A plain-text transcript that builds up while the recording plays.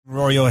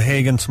Ruairi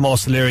O'Hagan,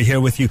 Tomas O'Leary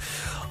here with you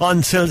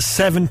until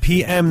 7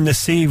 p.m.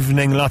 this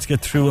evening. A lot to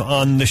get through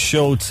on the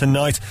show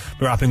tonight.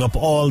 We're wrapping up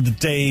all the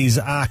day's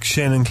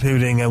action,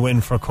 including a win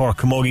for Cork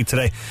Camogie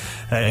today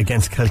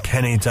against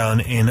Kilkenny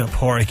down in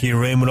Páirc Uí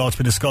Rinn. We'll also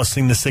be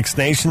discussing the Six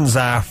Nations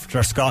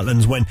after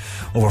Scotland's win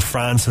over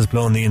France has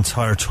blown the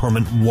entire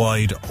tournament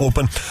wide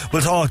open.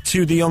 We'll talk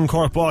to the young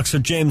Cork boxer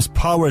James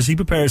Powers. He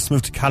prepares to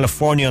move to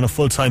California on a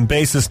full-time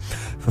basis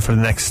for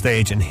the next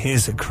stage in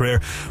his career.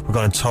 We're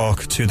going to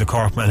talk to the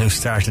Cork man who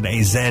started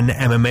a Zen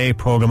MMA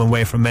program, a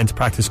way for men to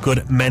practice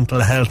good mental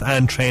health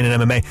and train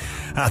in MMA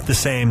at the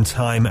same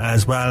time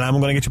as well. And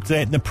we're going to get you up to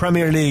date in the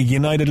Premier League.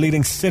 United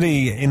leading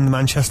City in the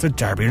Manchester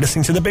derby. You're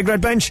listening to the Big Red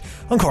Bench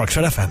on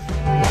Corkshire FM.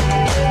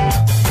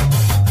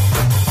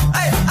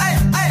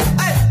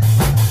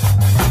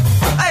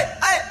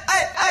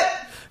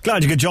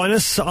 Glad you could join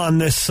us on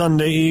this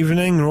Sunday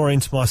evening. Rory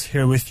and Tomas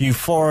here with you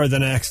for the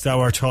next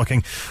hour,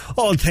 talking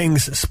all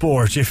things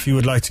sport. If you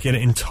would like to get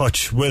in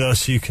touch with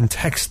us, you can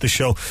text the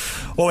show.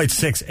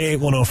 086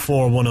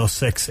 8104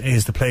 106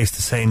 is the place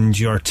to send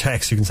your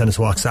text. You can send us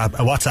a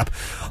WhatsApp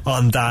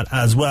on that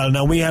as well.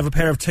 Now, we have a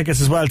pair of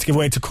tickets as well to give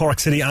away to Cork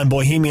City and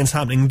Bohemians,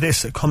 happening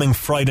this coming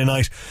Friday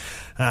night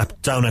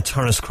down at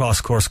Turner's Cross.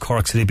 Course,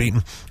 Cork City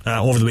beaten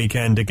over the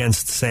weekend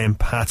against St.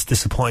 Pat's.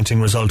 Disappointing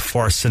result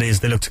for City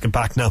as they look to get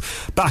back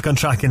on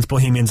track against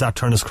Bohemians at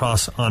Turner's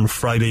Cross on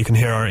Friday. You can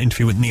hear our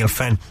interview with Neil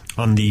Fenn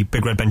on the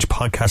Big Red Bench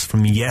podcast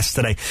from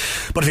yesterday.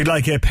 But if you'd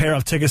like a pair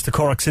of tickets to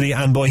Cork City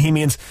and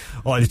Bohemians,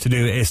 all you have to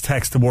do is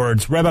text the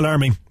words Rebel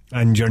Army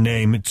and your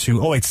name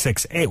to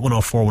 086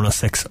 8104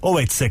 106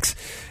 086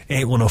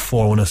 8104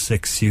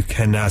 106. You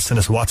can send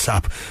us a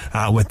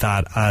WhatsApp with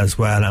that as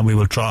well, and we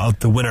will draw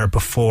out the winner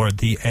before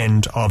the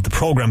end of the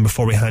programme,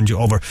 before we hand you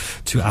over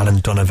to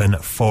Alan Donovan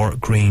for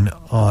Green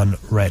on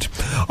Red.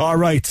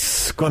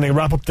 Alright, going to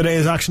wrap up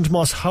today's action.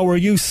 Tomas, how are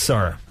you,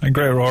 sir? I'm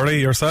great, Rory.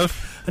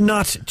 Yourself?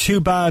 Not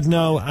too bad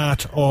now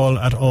at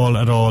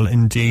all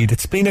indeed.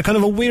 It's been a kind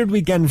of a weird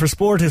weekend for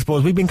sport, I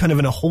suppose. We've been kind of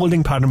in a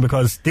holding pattern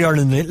because the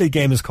Ireland Italy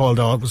game was called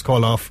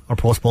off or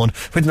postponed.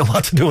 We didn't know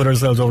what to do with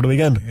ourselves over the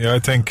weekend. Yeah, I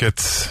think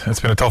it's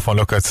been a tough one.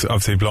 Look, it's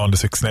obviously blown the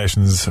Six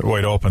Nations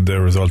wide open,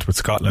 the result with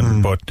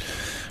Scotland, but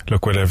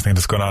look, with everything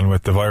that's going on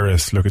with the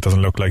virus, look, it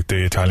doesn't look like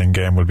the Italian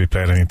game will be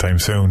played anytime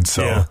soon,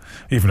 so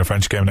even the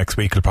French game next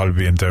week will probably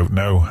be in doubt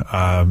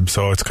now.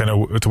 So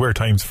it's weird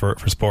times for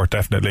sport,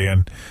 definitely.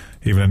 And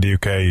even in the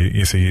UK,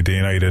 you see the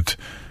United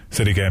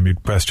City game,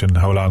 you'd question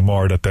how long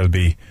more that they'll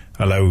be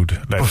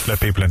allowed, let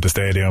people into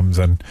stadiums.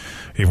 And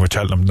even with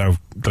Cheltenham now,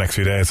 the next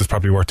few days, it's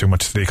probably worth too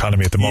much to the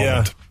economy at the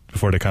moment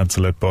before they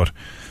cancel it. But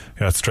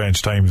yeah, it's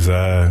strange times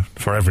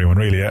for everyone,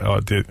 really,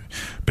 the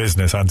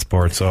business and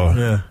sport.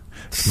 So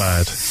it's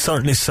mad.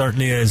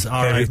 Certainly is.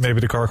 Maybe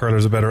the Cork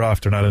hurlers are better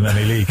off. They're not in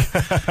any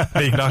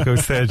league knockout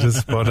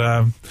stages.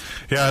 But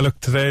look,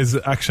 today's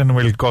action,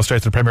 we'll go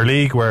straight to the Premier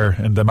League, where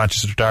in the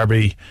Manchester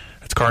derby,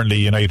 it's currently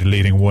United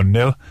leading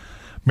 1-0.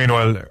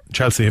 Meanwhile,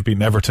 Chelsea have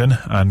beaten Everton,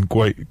 and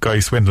Guy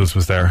Swindles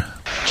was there.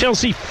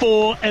 Chelsea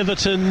 4,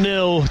 Everton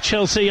 0.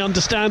 Chelsea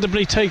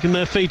understandably taking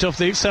their feet off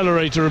the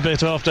accelerator a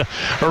bit after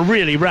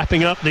really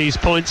wrapping up these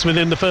points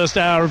within the first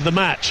hour of the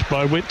match,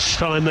 by which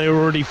time they were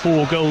already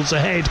 4 goals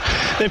ahead.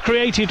 They've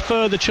created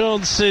further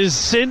chances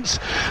since.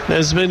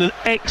 There's been an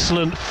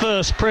excellent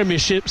first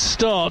Premiership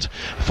start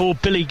for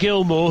Billy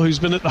Gilmour, who's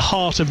been at the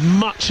heart of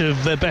much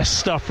of their best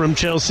stuff from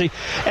Chelsea.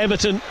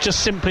 Everton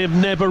just simply have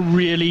never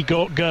really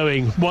got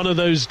going. One of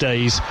those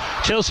days.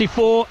 Chelsea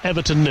 4,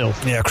 Everton 0.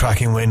 Yeah,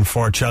 cracking win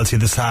for Chelsea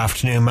this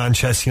afternoon.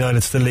 Manchester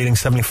United still leading,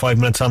 75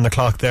 minutes on the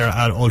clock there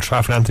at Old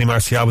Trafford. Anthony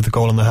Martial with the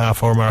goal on the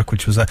half-hour mark,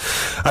 which was a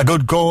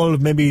good goal,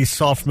 maybe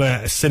soft from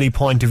a City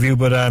point of view,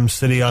 but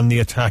City on the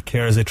attack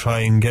here as they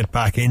try and get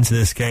back into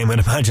this game. I'd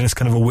imagine it's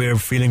kind of a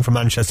weird feeling for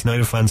Manchester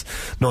United fans,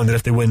 knowing that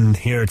if they win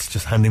here, it's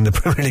just handing the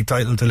Premier League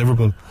title to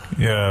Liverpool.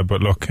 Yeah,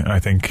 but look, I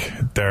think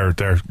their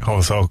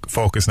whole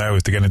focus now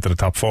is to get into the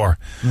top 4.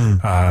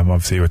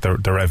 Obviously with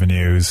the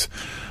revenues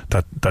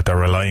that they're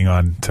relying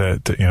on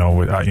to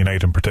at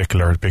United in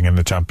particular, being in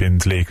the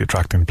Champions League,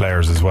 attracting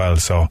players as well.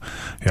 So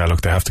yeah,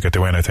 look, they have to get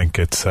the win. I think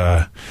it's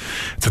a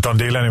done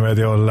deal anyway,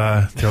 the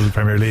old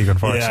Premier League,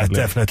 unfortunately.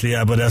 Yeah, definitely.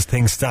 Yeah, but as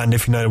things stand,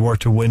 if United were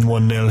to win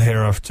 1-0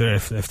 here, after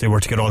if they were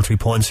to get all 3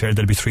 points here,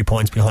 they'd be 3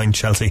 points behind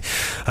Chelsea.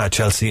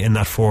 Chelsea in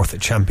that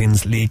 4th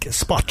Champions League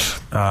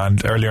spot.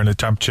 And earlier in the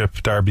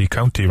Championship, Derby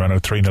County ran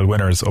out 3-0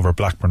 winners over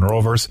Blackburn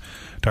Rovers.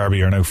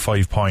 Derby are now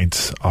 5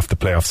 points off the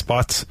playoff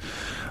spots.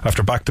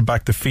 After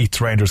back-to-back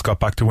defeats, Rangers got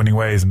back to winning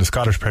ways in the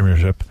Scottish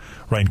Premiership.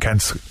 Ryan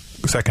Kent's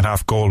second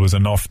half goal was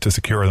enough to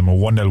secure them a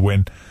 1-0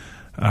 win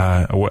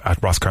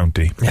at Ross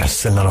County. Yeah,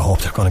 still not a hope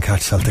they're going to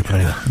catch Celtic, but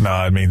anyway.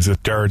 No, it means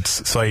that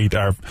Jard's side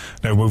are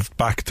now moved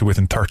back to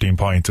within 13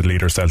 points of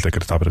leader Celtic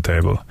at the top of the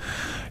table.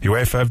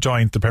 UEFA have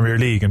joined the Premier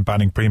League in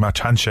banning pre-match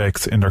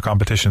handshakes in their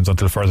competitions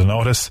until further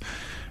notice.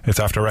 It's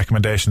after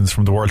recommendations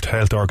from the World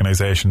Health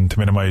Organisation to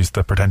minimise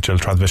the potential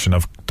transmission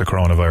of the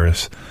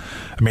coronavirus.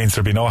 It means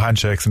there'll be no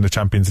handshakes in the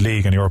Champions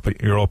League and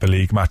Europa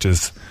League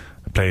matches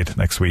played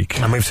next week.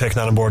 And we've taken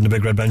that on board in the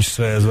big red bench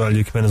today as well.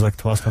 You come in as like,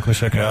 Tomas, not going to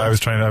shake. Yeah, I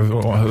was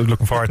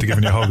looking forward to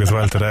giving you a hug as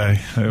well today.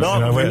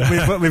 No,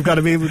 we've got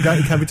to be. You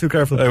can't be too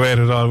careful. I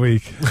waited all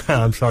week.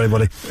 I'm sorry,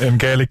 buddy. In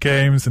Gaelic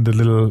games in the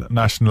Little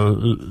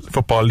National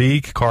Football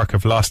League, Cork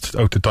have lost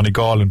out to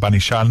Donegal and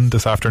Bannyshannon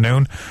this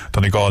afternoon.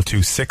 Donegal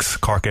 2-6.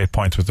 Cork 8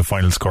 points was the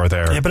final score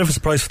there. Yeah, a bit of a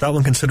surprise for that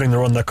one, considering the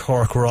run that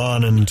Cork were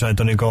on, and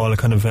Donegal are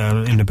kind of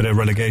in a bit of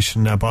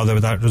relegation bother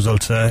with that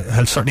result.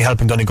 Certainly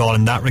helping Donegal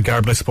in that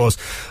regard, but I suppose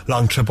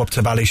long trip up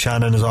to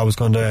Ballyshannon is always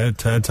going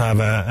to have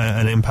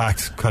an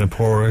impact. Kind of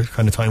poor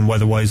kind of time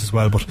weather-wise as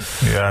well. But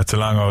yeah, it's a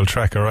long old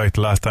trek. All right,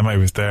 the last time I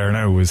was there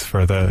now was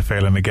for the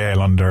Phelan the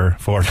Gale under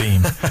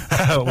 14.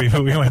 we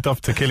went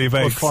up to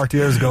Killybegs 40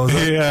 years ago.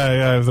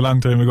 Yeah, it was a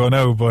long time ago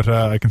now, but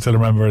I can still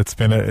remember. It's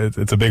been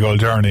it's a big old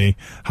journey.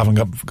 Haven't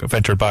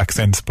ventured back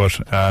since, but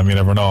you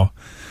never know.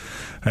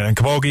 And in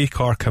Camogie,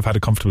 Cork have had a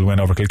comfortable win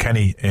over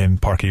Kilkenny in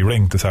Parky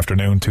Ring this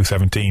afternoon.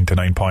 2-17 to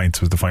 9 points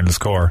was the final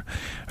score.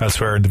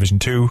 Elsewhere in Division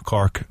 2,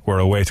 Cork were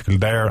away to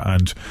Kildare,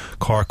 and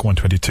Cork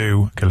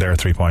 122, Kildare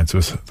 3 points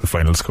was the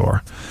final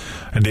score.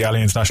 In the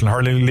Alliance National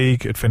Hurling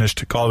League, it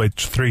finished Galway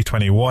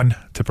 3-21,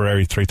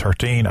 Tipperary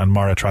 3-13, and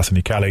Mara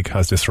Trassany-Callig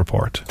has this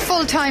report.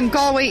 Full-time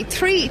Galway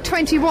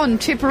 3-21,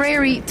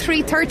 Tipperary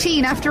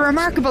 3-13. After a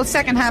remarkable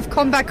second half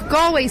comeback,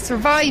 Galway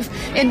survive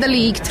in the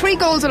league. 3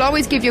 goals will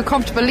always give you a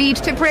comfortable lead.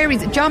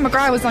 Tipperary's John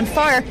McGrath was on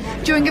fire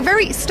during a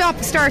very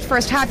stop-start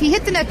first half. He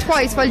hit the net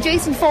twice while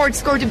Jason Ford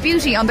scored a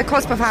beauty on the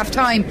cusp of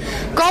half-time.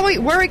 Galway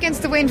were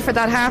against the wind for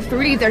that half, but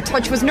really their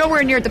touch was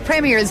nowhere near the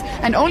Premiers,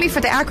 and only for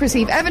the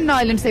accuracy of Evan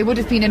Nyland they would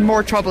have been in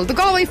more trouble. The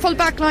Galway full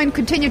back line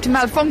continued to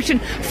malfunction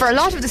for a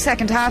lot of the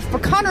second half,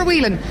 but Conor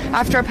Whelan,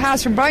 after a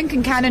pass from Brian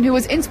Kincannon, who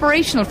was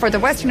inspirational for the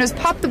Westerners,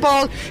 popped the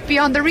ball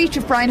beyond the reach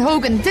of Brian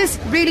Hogan. This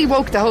really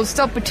woke the hosts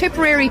up, but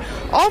Tipperary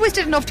always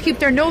did enough to keep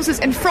their noses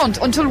in front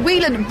until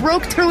Whelan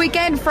broke through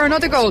again for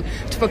another goal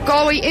to put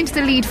Galway into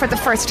the lead for the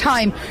first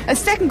time. A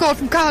second goal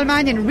from Cathal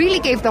Mannion really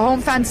gave the home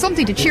fans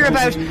something to cheer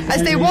about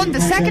as they won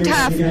the second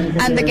half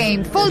and the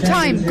game. Full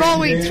time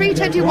Galway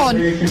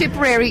 3-21,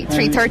 Tipperary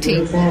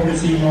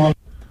 3-13.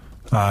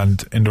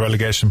 And in the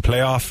relegation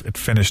playoff, it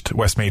finished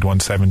Westmeath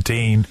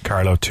 1-17,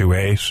 Carlow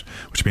 2-8,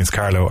 which means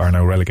Carlow are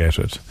now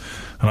relegated.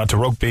 And on to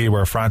rugby,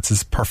 where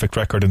France's perfect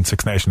record in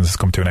Six Nations has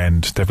come to an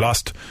end. They've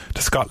lost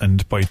to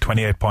Scotland by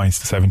 28 points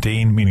to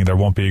 17, meaning there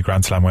won't be a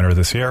Grand Slam winner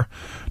this year.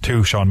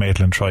 2 Sean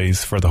Maitland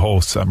tries for the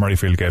hosts at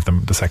Murrayfield gave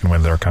them the second win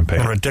of their campaign.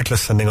 And a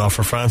ridiculous sending off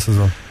for France as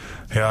well.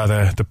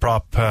 Yeah, the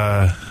prop,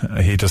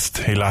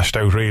 he lashed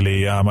out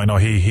really. I know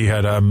he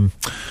had, I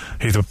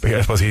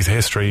suppose he's a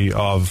history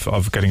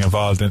of getting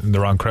involved in the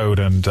wrong crowd,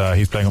 and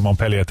he's playing at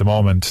Montpellier at the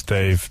moment.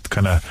 They've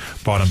kind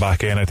of brought him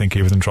back in. I think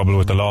he was in trouble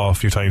with the law a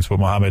few times, but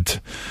Mohammed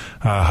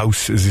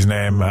House is his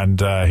name, and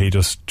he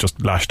just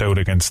lashed out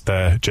against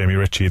Jamie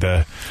Ritchie,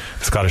 the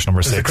Scottish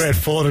number 6. There's a great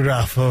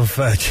photograph of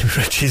Jamie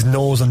Ritchie's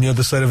nose on the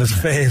other side of his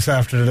face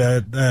after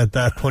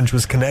that punch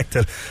was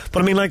connected.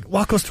 But I mean, like,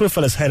 what goes through a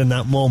fella's head in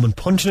that moment?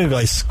 Punching a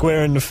guy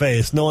square in the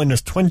face, knowing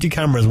there's 20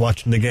 cameras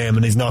watching the game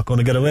and he's not going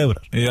to get away with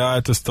it. Yeah,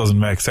 it just doesn't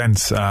make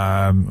sense.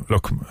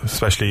 Look,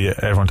 especially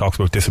everyone talks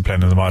about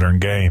discipline in the modern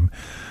game,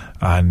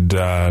 and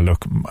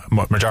look,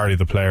 majority of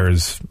the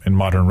players in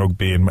modern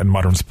rugby and in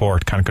modern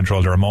sport can't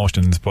control their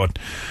emotions, but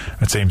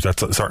it seems that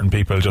certain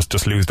people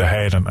just lose the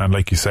head, and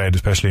like you said,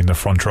 especially in the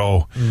front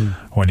row,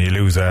 when you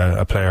lose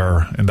a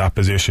player in that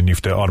position, you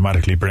have to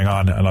automatically bring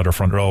on another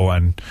front row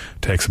and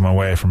take someone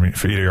away from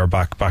either your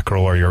back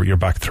row or your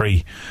back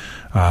three.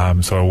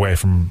 So away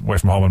from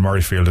home in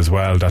Murrayfield as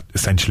well, that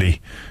essentially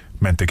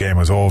meant the game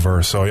was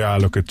over. So yeah,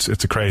 look, it's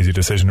a crazy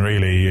decision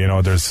really. You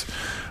know, there's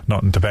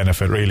nothing to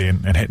benefit really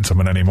in hitting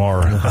someone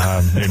anymore. You're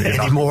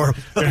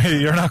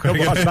not going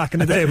to get back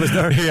in the day, was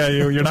there? Yeah,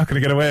 you're not going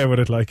to get away with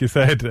it, like you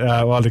said.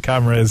 All the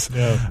cameras,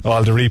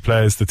 all the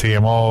replays, the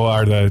TMO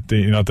or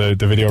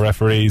the video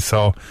referees.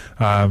 So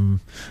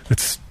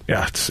it's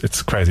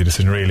a crazy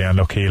decision really. And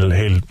look, he'll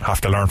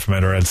have to learn from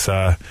it, or else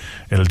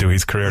it'll do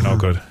his career no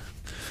good.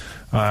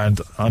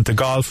 And on to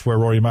golf, where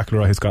Rory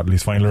McIlroy has got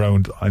his final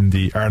round on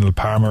the Arnold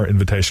Palmer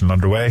Invitational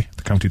underway.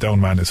 The County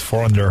Down man is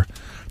 4 under,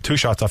 2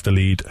 shots off the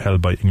lead,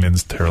 held by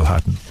England's Tyrrell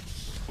Hatton.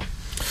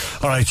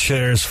 Alright,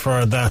 cheers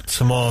for that,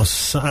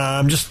 Tomas.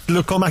 Just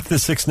going back to the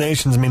Six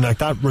Nations, I mean, like,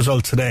 that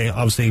result today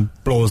obviously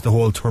blows the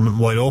whole tournament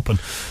wide open.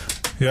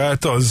 Yeah,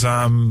 it does.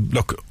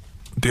 Look,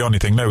 the only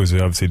thing now is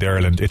obviously the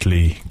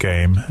Ireland-Italy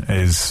game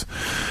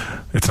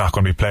it's not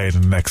going to be played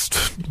in the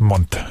next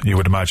month, you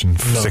would imagine,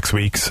 6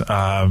 weeks.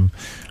 And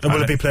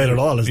will it be played at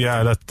all?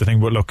 Yeah, that's the thing.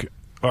 But look,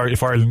 or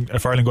if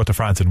Ireland go to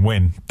France and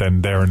win,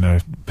 then they're in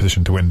a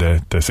position to win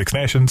the Six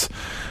Nations.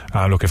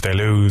 Look, if they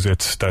lose,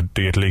 it's that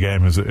the Italy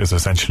game is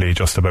essentially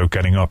just about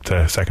getting up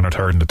to second or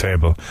third in the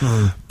table.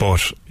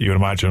 But you would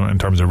imagine, in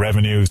terms of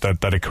revenues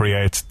that it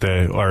creates,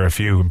 the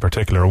RFU in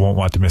particular won't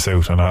want to miss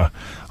out on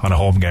a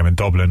home game in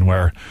Dublin,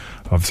 where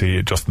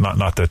obviously just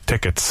not the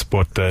tickets,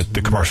 but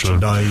the commercial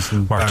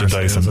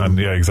merchandise and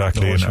yeah,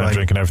 exactly, and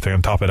drinking everything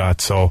on top of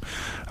that. So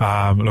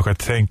look, I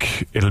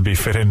think it'll be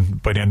fit in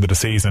by the end of the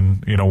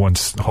season, you know,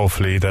 once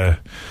hopefully the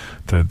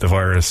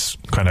virus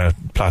kind of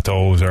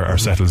plateaus or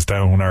settles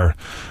down,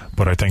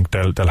 but I think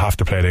they'll have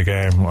to play the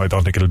game. I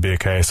don't think it'll be a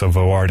case of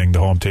awarding the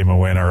home team a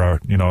win or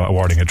you know,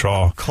 awarding a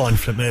draw. Coin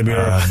flip maybe.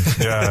 Yeah,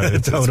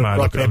 it's mad.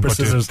 Look, but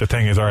the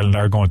thing is, Ireland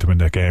are going to win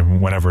that game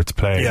whenever it's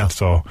played. Yeah.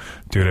 So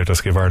do they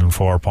just give Ireland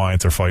 4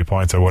 points or 5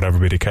 points or whatever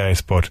be the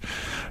case? But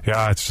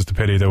yeah, it's just a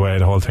pity the way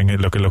the whole thing.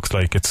 It looks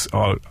like it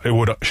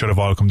should have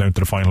all come down to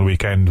the final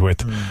weekend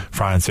with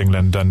France,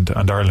 England, and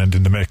Ireland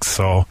in the mix.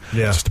 So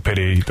it's just a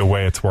pity the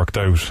way it's worked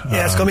out.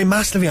 Yeah, it's going to be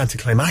massively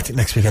anticlimactic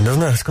next weekend,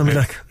 isn't it? It's going to be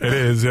like it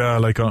is. Yeah,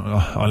 like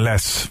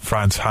unless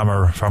France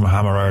hammer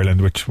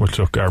Ireland, which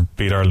look, or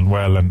beat Ireland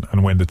well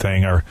and win the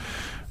thing, or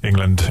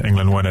England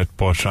win it.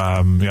 But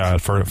from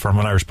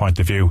an Irish point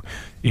of view,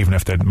 even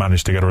if they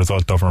manage to get a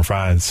result over in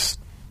France,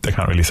 they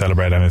can't really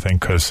celebrate anything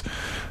because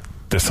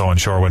they're so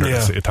unsure whether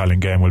this Italian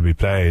game will be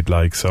played.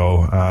 Like,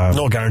 so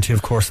no guarantee,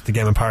 of course, that the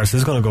game in Paris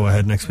is going to go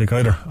ahead next week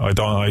either.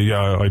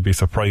 I'd be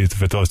surprised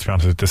if it does, to be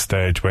honest, at this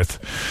stage. With,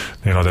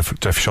 you know,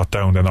 they've shut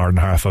down the northern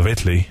half of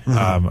Italy,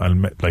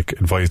 and like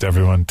advised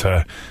everyone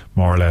to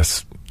more or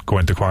less go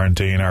into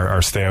quarantine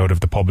or stay out of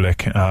the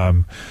public.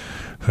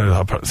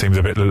 It seems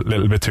a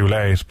little bit too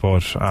late,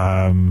 but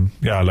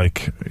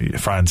like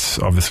France,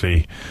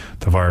 obviously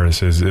the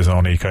virus is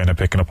only kind of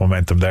picking up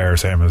momentum there,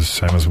 same as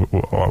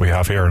what we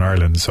have here in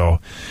Ireland. So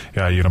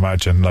yeah, you'd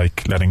imagine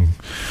like letting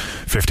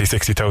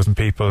 50,000-60,000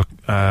 people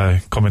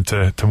come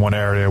into one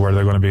area where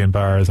they're going to be in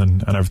bars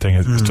and everything.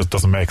 It just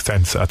doesn't make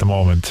sense at the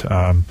moment.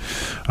 And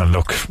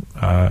look,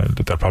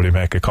 they'll probably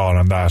make a call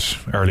on that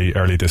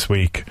early this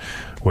week,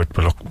 which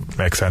will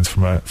make sense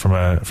from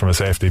a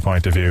safety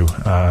point of view.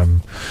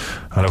 And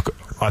look,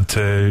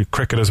 onto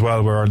cricket as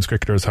well, where Ireland's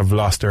cricketers have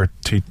lost their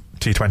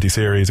T20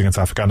 series against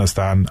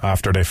Afghanistan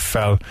after they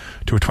fell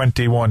to a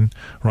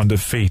 21-run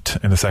defeat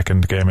in the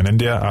second game in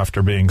India,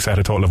 after being set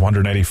a total of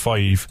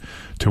 185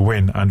 to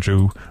win.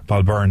 Andrew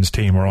Balburn's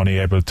team were only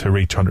able to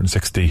reach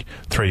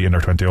 163 in their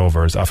 20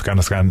 overs.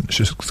 Afghanistan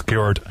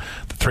secured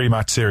the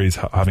 3-match series,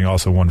 having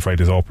also won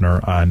Friday's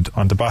opener. And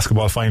on to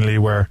basketball finally,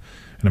 where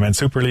in the Men's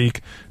Super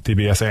League,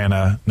 DBS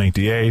Aina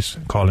 98,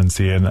 Collins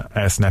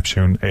CNS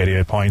Neptune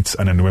 88 points,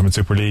 and in the Women's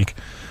Super League,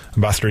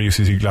 Ambassador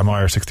UCC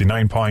Glamire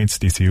 69 points,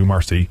 DCU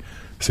Mercy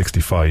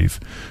 65.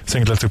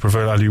 Singleton Super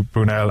Value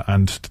Brunel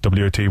and the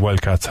WAT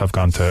Wildcats have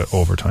gone to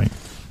overtime.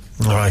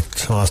 Alright,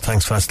 Tomas,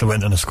 thanks for the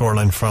win and a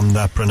scoreline from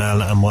that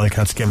Brunel and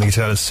Wildcats game. We get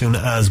it out as soon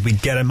as we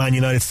get it. Man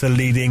United still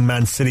leading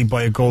Man City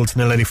by a goal to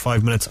nil,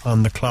 85 minutes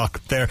on the clock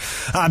there.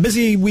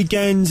 Busy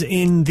weekend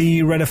in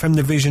the Red FM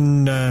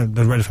division,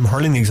 the Red FM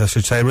hurling leagues, I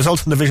should say.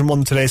 Results from Division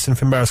 1 today: St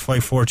Finbarr's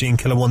 5-14,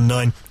 Killa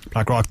 1-9,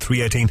 Blackrock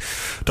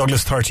 3-18,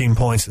 Douglas 13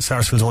 points,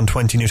 Sarsfields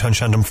 1-20, Newtown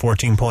Shandon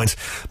 14 points,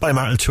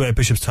 Ballymartle 2-8,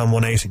 Bishopstown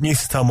 1-8,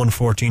 Newcestown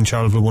 1-14,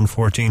 Charleville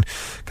 1-14,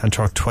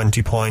 Cantork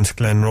 20 points,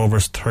 Glen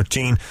Rovers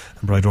 13,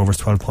 and Bright Rovers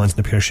 12 points,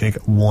 and the Piershake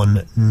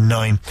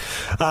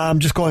 1-9.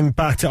 Just going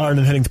back to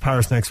Ireland heading to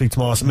Paris next week,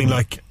 Tomas. I mean,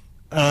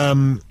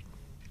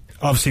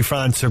 obviously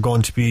France are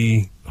going to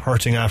be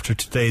hurting after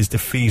today's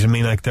defeat. I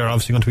mean, they're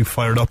obviously going to be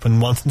fired up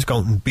and wanting to go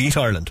out and beat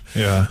Ireland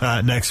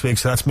next week.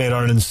 So that's made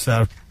Ireland's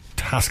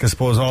task, I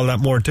suppose, all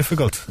that more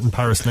difficult in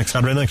Paris next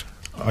Saturday night.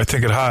 I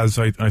think it has.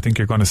 I think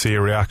you're going to see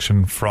a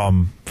reaction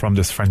from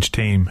this French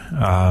team.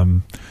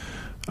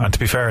 And to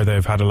be fair,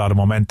 they've had a lot of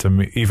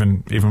momentum.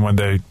 Even when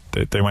they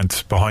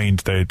went behind,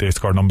 they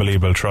scored an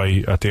unbelievable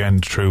try at the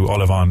end through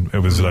Olivon. It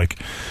was like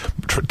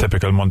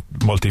typical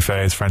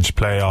multi-phase French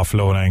play,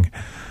 offloading,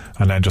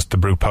 and then just the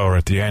brute power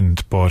at the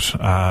end. But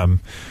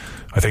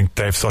I think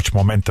they have such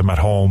momentum at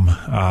home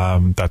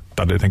that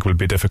I think will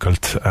be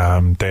difficult.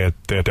 They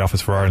at the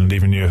Office for Ireland,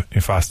 even you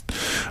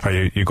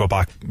go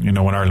back, you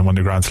know, when Ireland won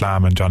the Grand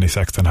Slam and Johnny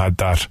Sexton had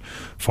that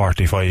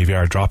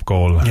 45-yard drop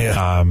goal.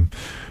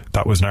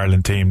 That was an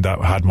Ireland team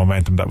that had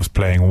momentum, that was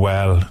playing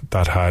well,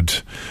 that had,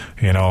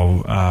 you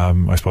know,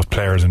 I suppose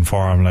players in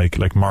form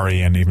like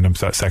Murray and even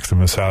Sexton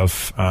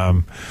himself.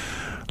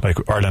 Like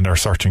Ireland are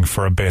searching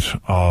for a bit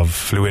of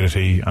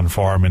fluidity and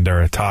form in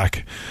their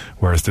attack,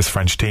 whereas this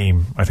French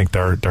team, I think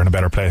they're in a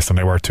better place than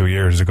they were 2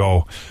 years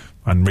ago.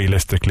 And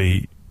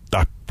realistically,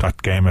 that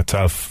game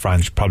itself,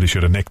 France probably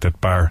should have nicked it,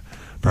 bar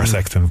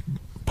Sexton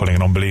pulling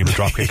an unbelievable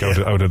drop kick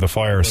out of the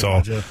fire.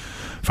 So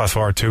fast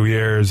forward 2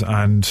 years,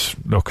 and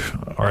look,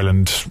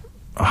 Ireland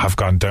have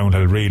gone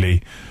downhill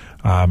really.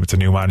 It's a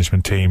new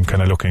management team,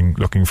 kind of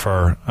looking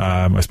for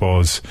I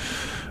suppose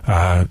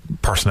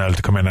personnel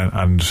to come in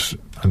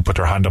and put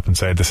their hand up and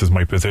say, this is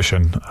my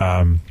position.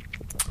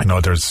 I know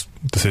there's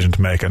a decision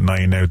to make at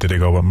 9 now. Do they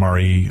go with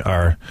Murray,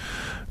 or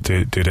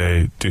do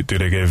they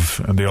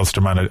give the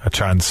Ulsterman a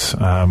chance?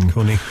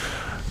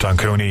 John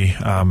Cooney.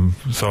 I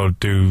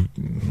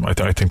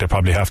think they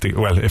probably have to.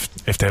 Well,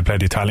 if they had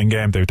played the Italian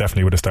game, they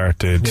definitely would have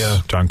started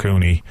John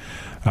Cooney.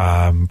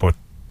 But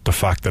the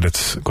fact that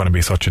it's going to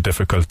be such a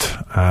difficult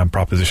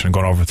proposition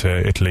going over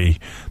to Italy,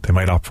 they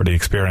might opt for the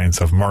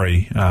experience of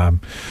Murray.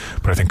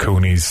 But I think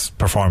Cooney's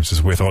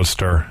performances with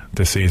Ulster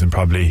this season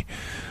probably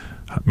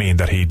mean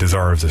that he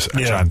deserves a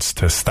chance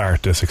to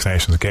start the Six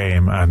Nations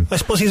game. And I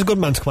suppose he's a good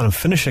man to come on and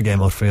finish a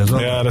game out for you as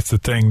well. Yeah, that's the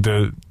thing.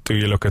 Do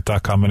you look at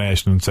that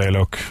combination and say,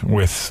 look,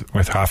 with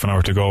half an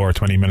hour to go or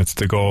 20 minutes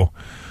to go,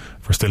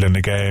 if we're still in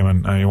the game,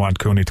 and you want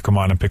Cooney to come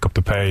on and pick up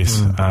the pace.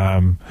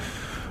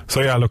 So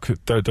yeah, look,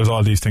 there's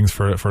all these things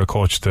for a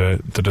coach to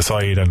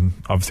decide, and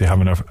obviously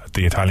having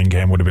the Italian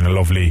game would have been a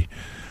lovely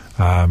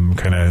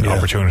kind of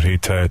opportunity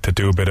to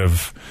do a bit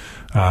of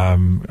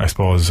I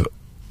suppose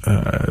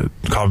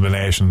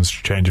combinations,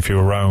 change a few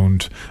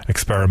around,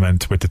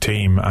 experiment with the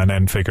team, and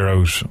then figure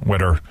out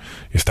whether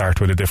you start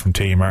with a different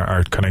team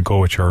or kind of go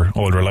with your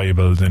old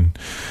reliables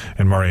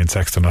in Murray and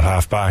Sexton at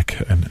half back.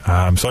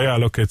 And so yeah,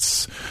 look, I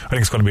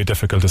think it's going to be a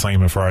difficult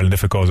assignment for Ireland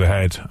if it goes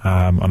ahead,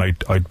 and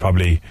I'd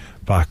probably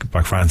back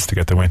France to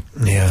get the win.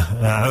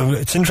 Yeah,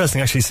 it's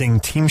interesting actually seeing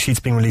team sheets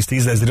being released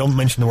these days. They don't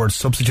mention the word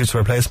substitutes or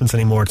replacements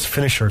anymore. It's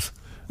finishers,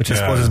 which I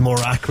suppose is more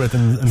accurate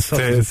than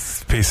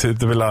substitutes. There'll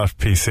be a lot of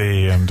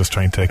PC. I'm just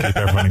trying to keep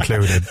everyone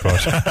included,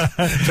 but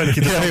trying to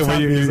keep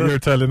you're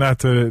telling that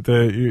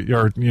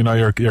to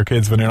your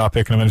kids when you're not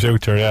picking them in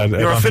future. Yeah,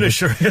 you're a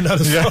finisher. You're not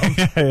a sub.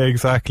 Yeah,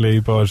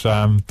 exactly. But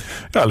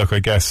look, I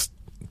guess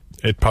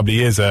it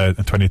probably is a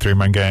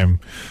 23-man game.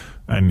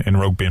 In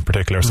rugby in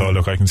particular, so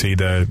look, I can see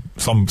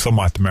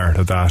somewhat the merit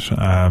of that.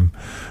 And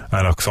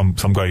look,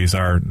 some guys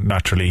are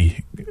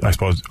naturally, I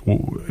suppose,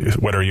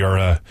 whether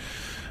you're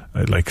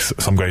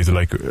some guys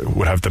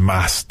would have the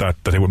mass that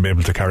they wouldn't be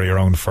able to carry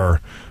around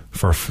for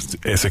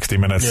 60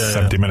 minutes,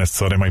 70 minutes,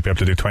 so they might be able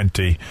to do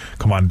 20,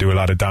 come on, do a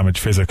lot of damage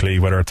physically,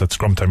 whether it's at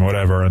scrum time or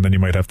whatever, and then you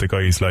might have the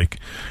guys like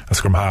a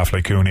scrum half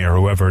like Cooney or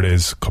whoever it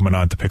is coming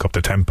on to pick up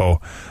the tempo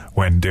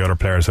when the other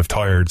players have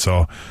tired.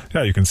 So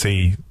yeah, you can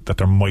see that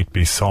there might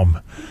be some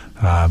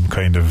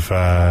kind of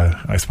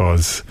I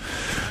suppose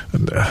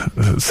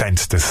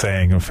sense to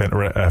saying a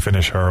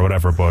finisher or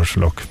whatever, but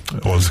look,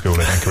 old school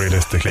I think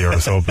realistically, or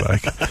a sub,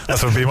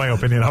 that would be my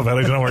opinion of it.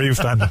 I don't know where you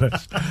stand on it.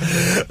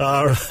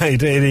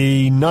 Alright,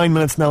 89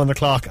 minutes now on the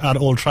clock at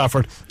Old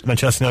Trafford.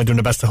 Manchester United doing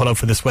their best to hold out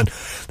for this win.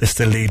 They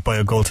still lead by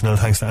a goal to nil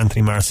thanks to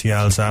Anthony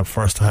Martial's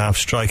first half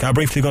strike. I'm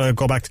briefly going to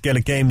go back to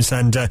Gaelic games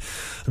and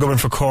going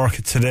for Cork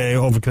today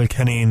over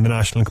Kilkenny in the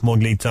National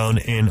Camogie League down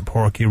in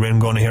Páirc Uí Rinn.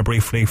 Going to hear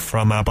briefly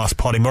from boss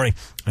Paddy Murray.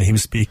 He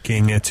was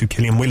speaking to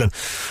Killian Whelan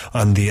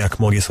on the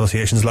Camogie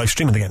Association's live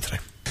stream of the game today.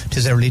 It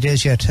is early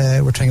days yet.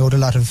 We're trying out a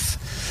lot of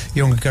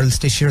younger girls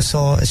this year,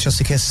 so it's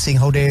just a case of seeing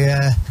how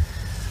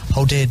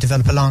they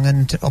develop along,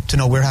 and up to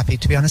now we're happy,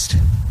 to be honest.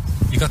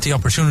 You got the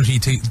opportunity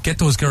to get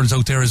those girls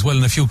out there as well,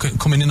 and a few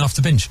coming in off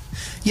the bench.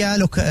 Yeah,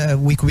 look,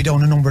 we could be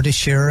down a number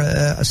this year,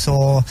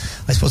 so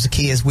I suppose the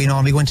key is we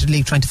normally go into the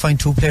league trying to find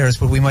 2 players,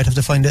 but we might have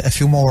to find a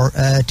few more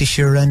this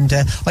year, and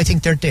I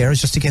think they're there.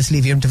 It's just a case of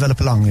leaving them develop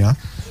along, you know.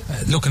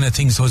 Looking at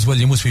things as well,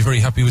 you must be very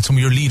happy with some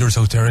of your leaders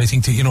out there. I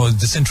think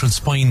the central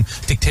spine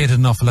dictated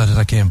an awful lot of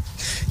that game.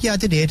 Yeah,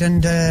 they did,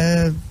 and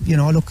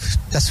look,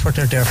 that's what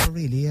they're there for,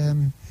 really.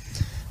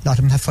 A lot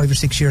of them have 5 or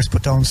 6 years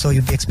put down, so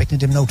you'd be expecting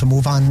them now to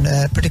move on,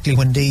 particularly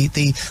when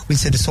we'll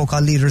say the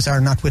so-called leaders are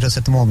not with us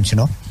at the moment, you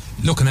know.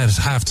 Looking at it,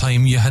 half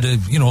time, you had a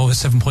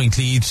 7-point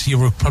lead. You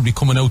were probably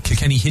coming out.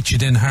 Kilkenny hit you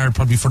then hard,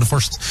 probably for the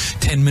first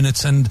 10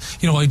 minutes. And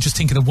I just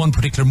think of one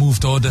particular move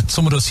though, that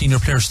some of those senior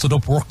players stood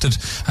up, worked it,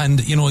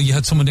 and you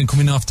had someone then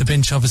coming off the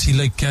bench, obviously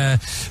like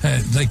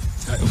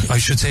I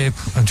should say,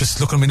 I'm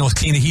just looking at my notes,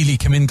 Cliona Healy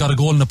came in, got a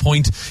goal and a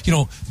point.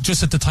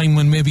 Just at the time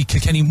when maybe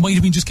Kilkenny might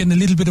have been just getting a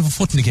little bit of a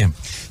foot in the game.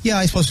 Yeah,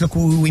 I suppose. Look,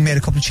 we made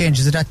a couple of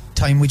changes at that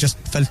time. We just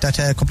felt that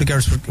a couple of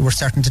girls were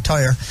starting to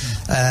tire.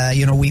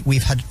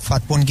 We've had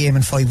fought 1 game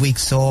in 5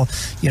 weeks, so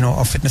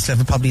our fitness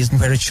level probably isn't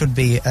where it should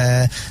be.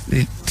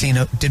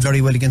 Cliona did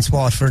very well against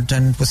Waterford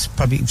and was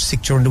probably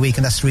sick during the week,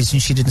 and that's the reason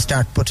she didn't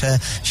start. But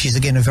she's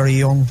again a very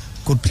young,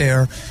 good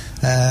player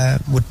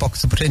with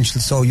buckets of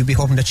potential, so you'd be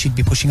hoping that she'd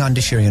be pushing on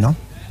this year,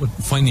 But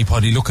finally,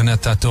 Paddy, looking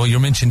at that though, you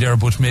mentioned there,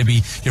 but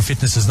maybe your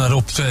fitness is not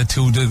up to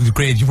the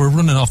grade. You were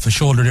running off the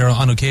shoulder there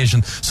on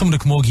occasion. Some of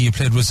the camogie you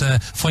played was a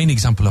fine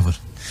example of it.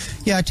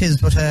 Yeah, it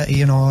is, but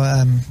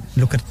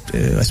look at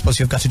I suppose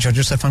you've got to judge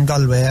yourself on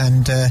Galway,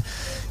 and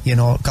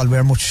Galway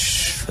are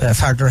much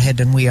farther ahead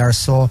than we are,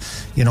 so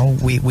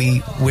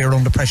we're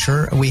under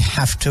pressure. We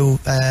have to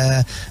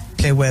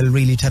play well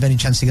really to have any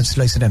chance against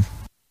the likes of them.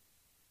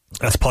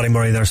 That's Paddy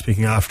Murray there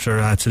speaking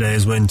after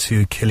today's win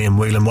to Killian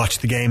Whelan. Watch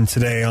the game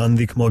today on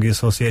the Camogie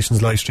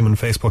Association's live stream on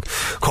Facebook.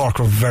 Cork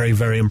were very,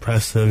 very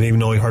impressive, even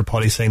though I heard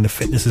Paddy saying the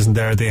fitness isn't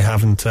there. They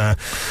haven't, they're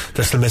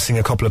still missing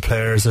a couple of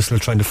players. They're still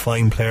trying to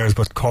find players,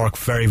 but Cork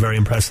very, very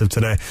impressive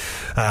today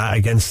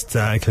against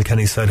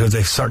Kilkenny side, who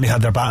they've certainly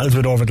had their battles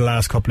with over the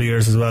last couple of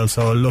years as well,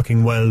 so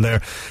looking well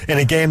there. In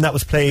a game that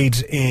was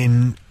played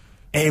in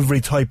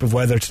every type of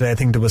weather today. I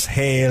think there was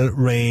hail,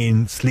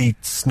 rain, sleet,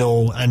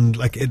 snow, and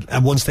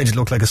at one stage it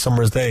looked like a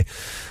summer's day,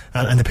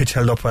 and the pitch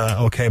held up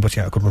okay, but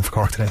yeah, a good one for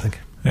Cork today, I think.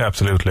 Yeah,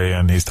 absolutely.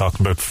 And he's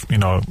talking about,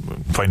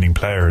 finding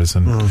players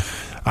and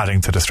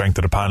adding to the strength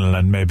of the panel,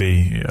 and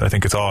maybe I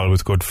think it's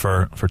always good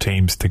for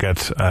teams to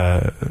get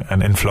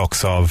an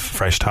influx of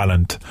fresh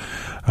talent,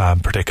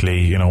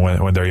 particularly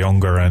when they're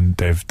younger and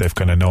they've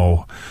kind of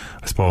no,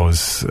 I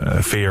suppose,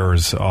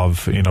 fears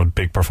of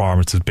big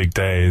performances, big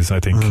days. I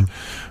think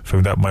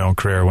from that my own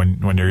career,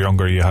 when you're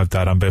younger, you have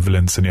that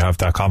ambivalence and you have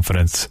that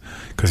confidence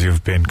because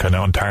you've been kind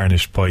of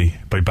untarnished by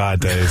bad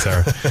days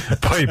or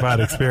by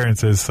bad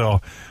experiences. So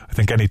I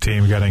think any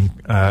team getting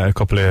a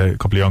couple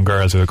of young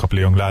girls or a couple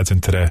of young lads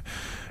into the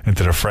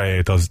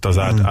fray does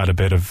add a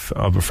bit of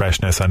a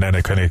freshness, and then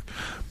it kind of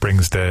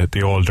brings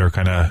the older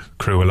kind of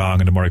crew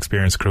along and the more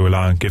experienced crew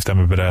along, gives them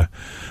a bit of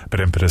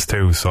impetus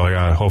too. So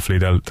yeah, hopefully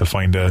they'll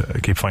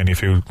keep finding a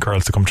few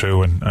girls to come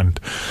through and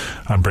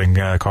bring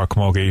Cork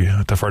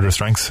Camogie to further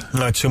strengths.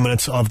 Now 2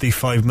 minutes of the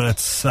 5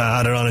 minutes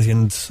added on at the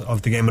end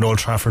of the game at Old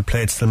Trafford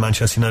played, still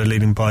Manchester United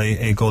leading by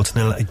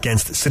 1-0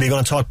 against City.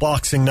 Going to talk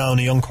boxing now, and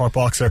a young Cork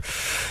boxer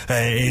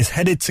is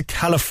headed to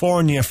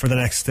California for the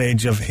next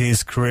stage of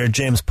his career.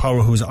 James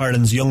Power, who's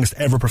Ireland's youngest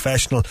ever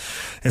professional,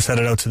 is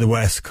headed out to the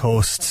West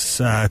Coast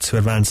to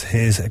advance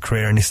his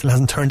career, and he still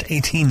hasn't turned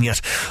 18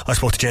 yet. I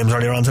spoke to James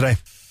earlier on today.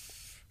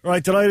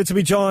 Right, delighted to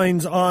be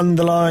joined on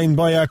the line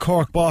by a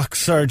Cork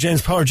boxer,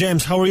 James Power.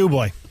 James, how are you,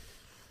 boy?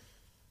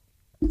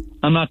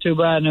 I'm not too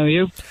bad, how are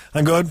you?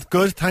 I'm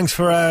good. Thanks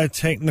for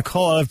taking the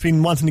call. I've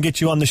been wanting to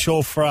get you on the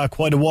show for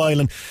quite a while,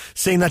 and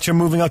seeing that you're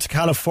moving out to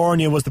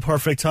California was the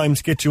perfect time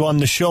to get you on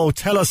the show.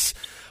 Tell us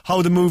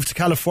how the move to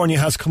California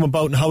has come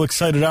about, and how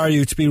excited are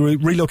you to be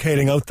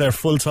relocating out there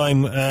full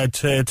time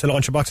to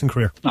launch your boxing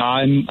career?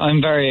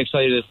 I'm very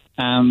excited.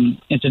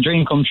 It's a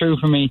dream come true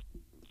for me.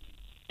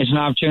 It's an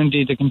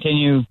opportunity to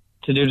continue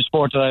to do the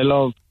sport that I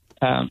love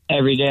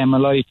every day of my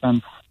life,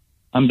 and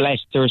I'm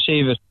blessed to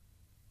receive it.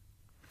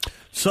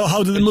 So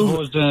how did the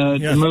move?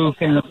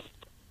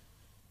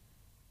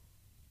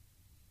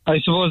 I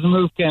suppose the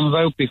move came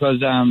about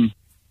because,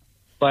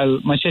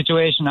 my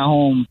situation at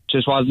home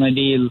just wasn't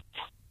ideal,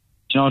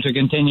 to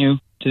continue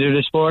to do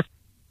the sport.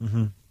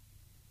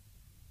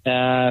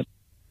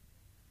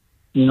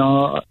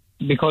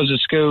 Because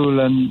of school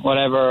and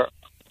whatever,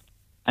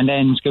 and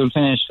then school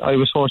finished, I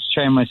was forced to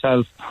train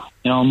myself,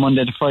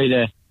 Monday to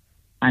Friday,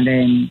 and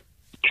then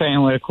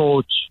train with a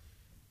coach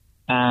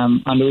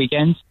on the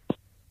weekends.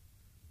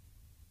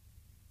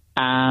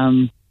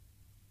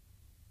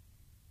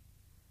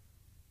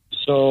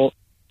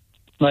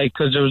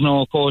 Because there was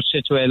no coach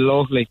situated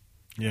locally.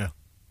 Yeah.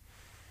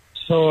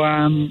 So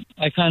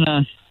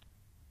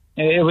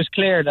it was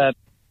clear that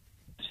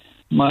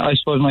I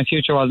suppose my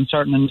future wasn't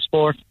certain in the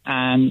sport,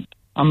 and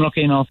I'm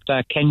lucky enough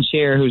that Ken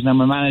Shear, who's now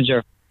my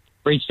manager,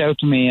 reached out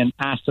to me and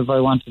asked if I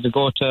wanted to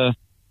go to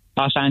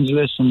Los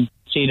Angeles and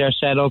see their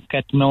setup,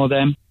 get to know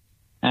them,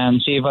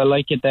 and see if I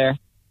like it there.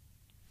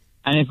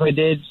 And if I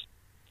did,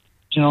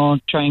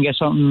 try and get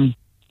something,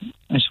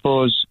 I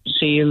suppose,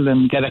 sealed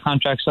and get a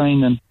contract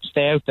signed and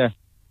stay out there.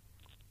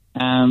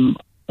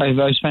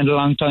 I've spent a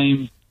long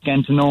time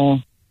getting to know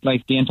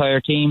the entire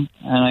team,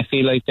 and I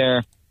feel like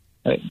they're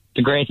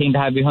the great thing to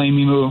have behind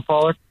me moving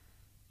forward.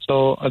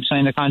 So I've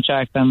signed a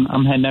contract, and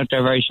I'm heading out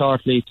there very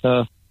shortly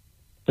to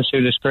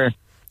pursue this career.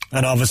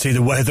 And obviously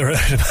the weather,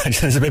 I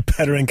imagine, is a bit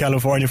better in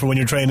California for when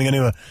you're training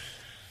anyway.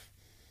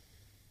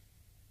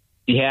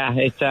 Yeah,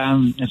 it's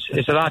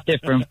a lot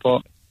different,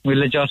 but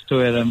we'll adjust to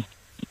it and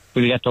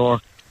we'll get to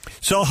work.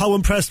 So how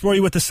impressed were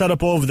you with the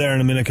setup over there?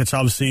 And it's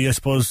obviously, I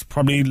suppose,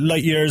 probably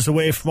light years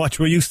away from what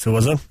you were used to,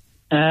 was it?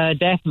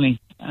 Definitely.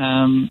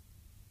 I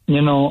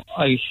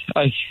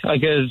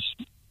could,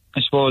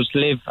 I suppose,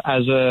 live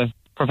as a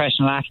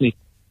professional athlete,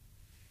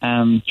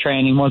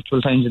 training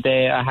multiple times a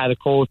day. I had a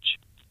coach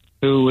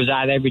who was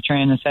at every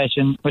training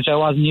session, which I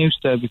wasn't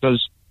used to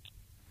because,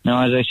 as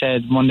I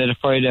said, Monday to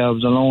Friday I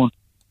was alone.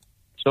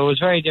 So it was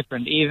very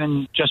different,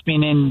 even just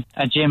being in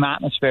a gym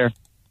atmosphere,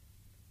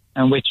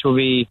 and which will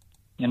be,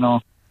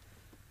 not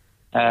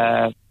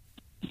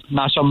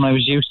something I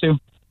was used to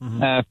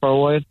for a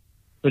while.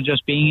 But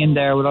just being in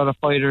there with other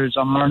fighters,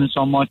 I'm learning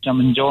so much, I'm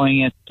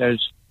enjoying it.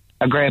 There's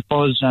a great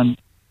buzz, and,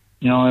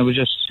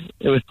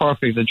 it was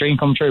perfect. The dream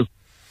come true.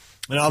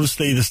 And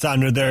obviously the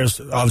standard there is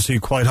obviously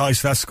quite high,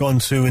 so that's going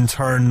to in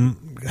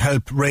turn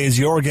help raise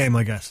your game,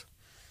 I guess.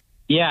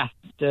 Yeah,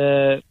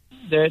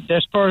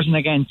 there's pros and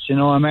against.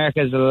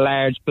 America is a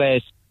large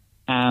place.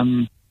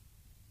 It'll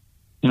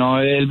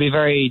be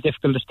very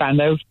difficult to stand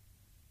out.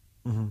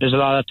 There's a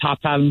lot of top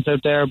talents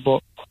out there,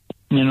 but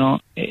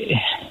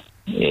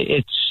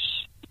it's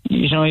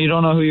you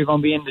don't know who you're going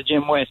to be in the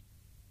gym with.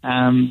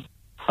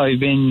 I've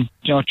been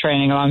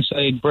training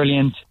alongside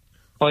brilliant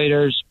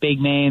fighters, big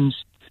names,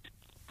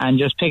 and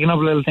just picking up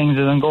little things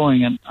as I'm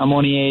going. And I'm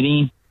only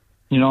 18.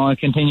 I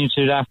continue to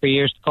do that for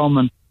years to come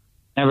and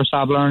never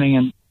stop learning,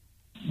 and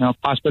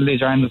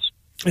possibilities are endless.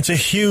 It's a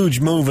huge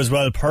move as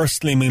well,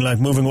 personally.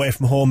 Moving away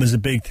from home is a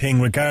big thing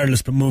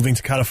regardless, but moving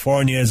to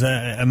California is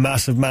a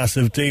massive,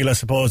 massive deal, I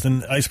suppose.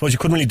 And I suppose you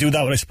couldn't really do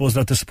that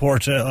without the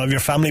support of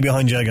your family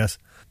behind you, I guess.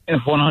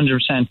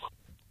 100%.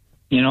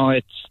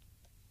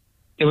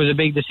 it was a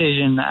big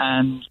decision,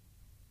 and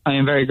I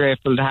am very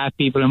grateful to have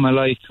people in my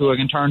life who I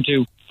can turn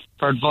to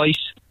for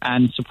advice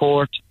and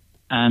support.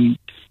 And,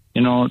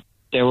 you know,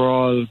 they were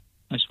all,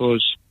 I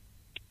suppose,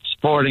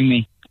 supporting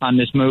me on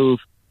this move.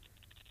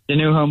 They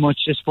knew how much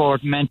this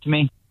sport meant to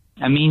me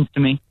and means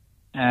to me.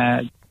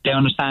 They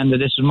understand that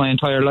this is my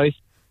entire life.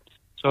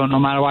 So no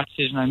matter what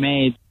decision I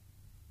made,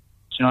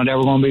 you know, they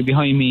were going to be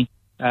behind me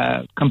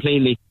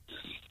completely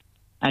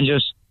and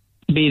just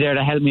be there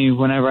to help me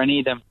whenever I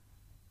need them.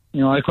 You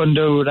know, I couldn't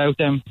do it without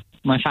them,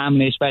 my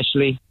family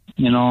especially,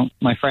 you know,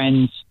 my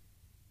friends.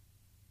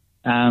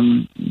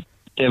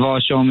 They've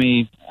all shown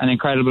me an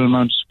incredible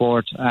amount of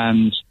support,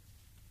 and,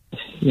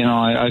 you know,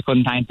 I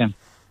couldn't thank them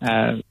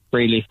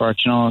really for it,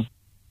 you know.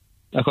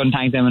 I couldn't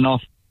thank them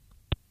enough,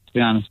 to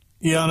be honest.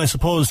 Yeah, and I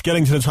suppose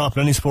getting to the top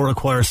in any sport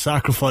requires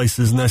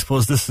sacrifices, and I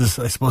suppose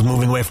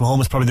moving away from home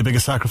is probably the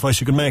biggest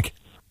sacrifice you could make.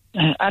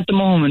 At the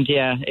moment,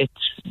 yeah,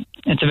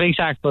 it's a big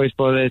sacrifice,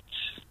 but it's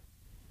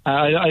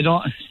I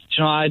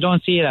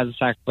don't see it as a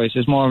sacrifice.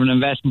 It's more of an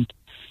investment.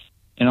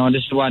 You know,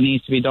 this is what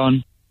needs to be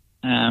done.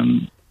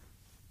 I'm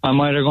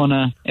either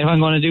if I'm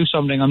gonna do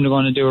something, I'm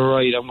going to do it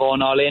right. I'm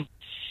going all in.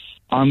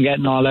 I'm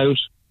getting all out.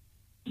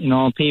 You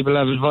know, people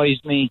have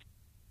advised me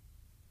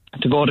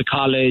to go to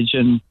college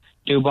and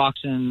do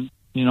boxing,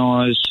 you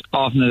know, as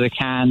often as I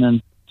can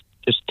and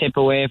just tip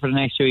away for the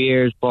next few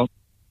years. But,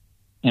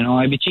 you know,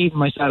 I'd be cheating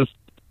myself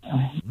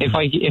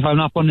if I'm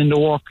not putting in the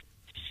work,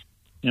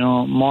 you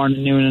know,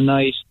 morning, noon and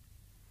night.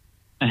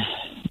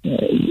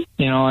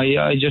 You know,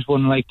 I just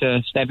wouldn't like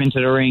to step into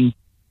the ring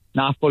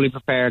not fully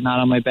prepared, not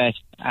on my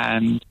best.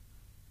 And,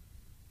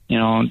 you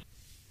know,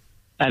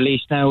 at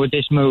least now with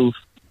this move,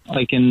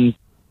 I can,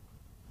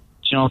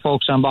 you know,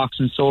 focus on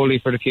boxing solely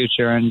for the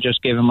future and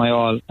just give it my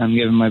all and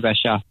give it my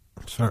best shot.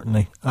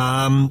 Certainly.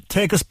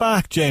 Take us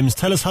back, James.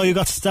 Tell us how you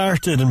got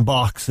started in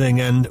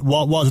boxing and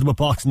what was it about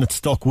boxing that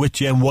stuck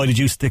with you, and why did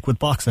you stick with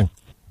boxing?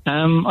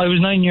 I was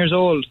 9 years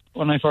old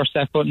when I first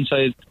stepped foot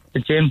inside the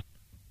gym.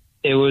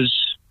 It was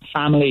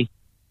family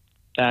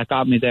that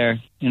got me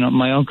there. You know,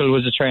 my uncle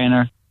was a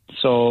trainer,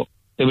 so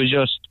it was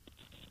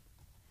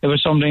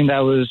something that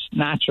was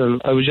natural.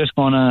 I was just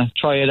going to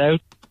try it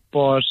out,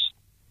 but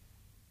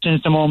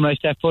since the moment I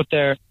stepped foot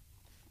there,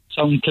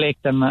 something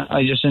clicked and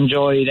I just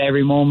enjoyed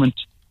every moment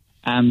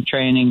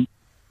training.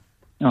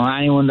 You know,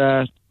 anyone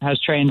that has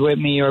trained with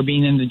me or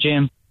been in the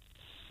gym,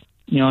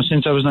 you know,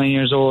 since I was 9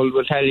 years old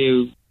will tell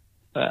you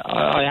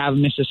I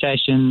haven't missed a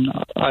session.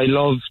 I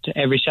loved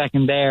every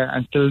second there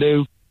and still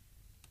do.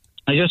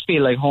 I just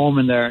feel like home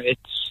in there.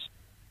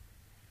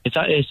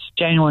 It's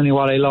genuinely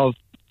what I love,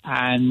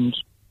 and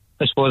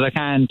I suppose I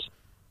can't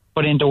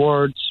put into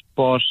words,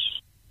 but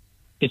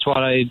it's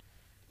what I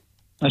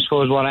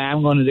suppose what I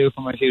am going to do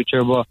for my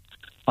future, but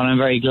what I'm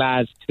very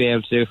glad to be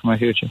able to do for my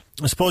future.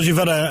 I suppose you've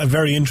had a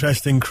very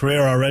interesting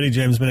career already,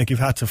 James Minnick. You've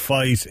had to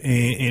fight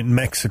in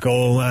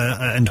Mexico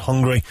and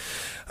Hungary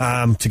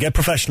to get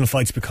professional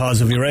fights because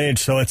of your age,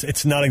 so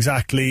it's not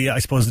exactly, I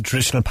suppose, the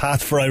traditional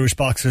path for Irish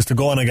boxers to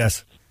go on, I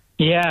guess.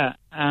 Yeah,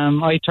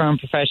 I turned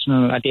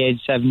professional at the age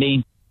of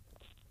 17.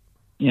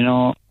 You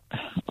know,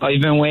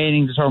 I've been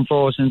waiting to turn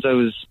pro since I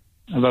was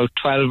about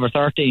 12 or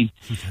 13.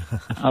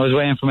 I was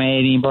waiting for my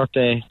 18th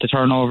birthday to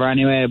turn over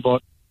anyway,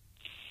 but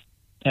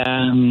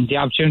the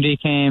opportunity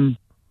came.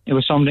 It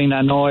was something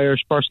that no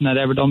Irish person had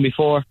ever done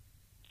before,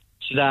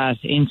 so that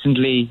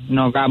instantly, you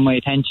know, grabbed my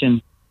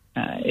attention.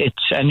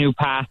 It's a new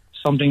path,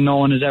 something no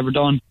one has ever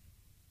done,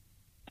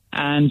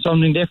 and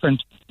something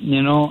different.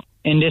 You know,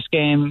 in this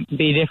game,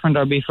 be different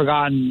or be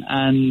forgotten.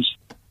 And,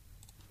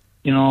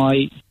 you know,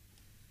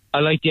 I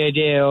like the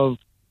idea of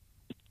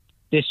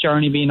this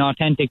journey being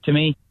authentic to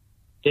me,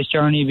 this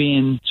journey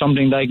being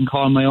something that I can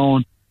call my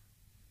own.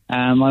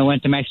 I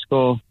went to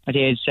Mexico at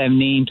the age of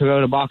 17, took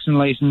out a boxing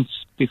license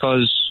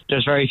because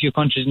there's very few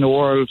countries in the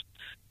world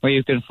where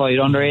you can fight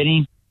under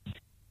 18.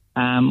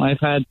 I've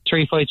had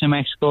 3 fights in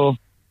Mexico,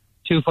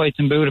 2 fights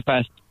in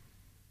Budapest,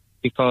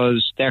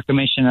 because their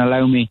commission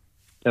allowed me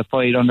to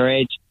fight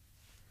underage.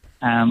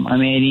 I'm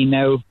 18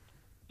 now.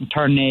 I'm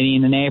turning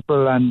 18 in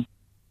April, and,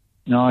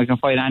 you know, I can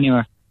fight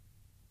anywhere.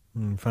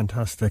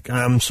 Fantastic.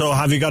 So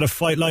have you got a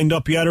fight lined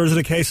up yet, or is it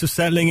a case of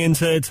settling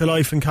into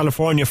life in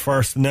California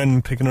first and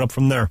then picking it up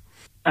from there?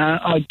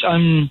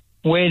 I'm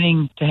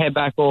waiting to head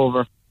back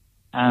over.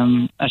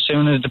 As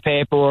soon as the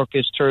paperwork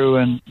is through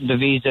and the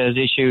visa is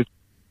issued,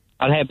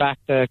 I'll head back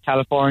to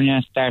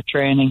California, start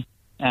training.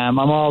 I'm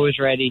always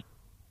ready,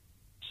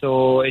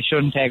 so it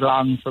shouldn't take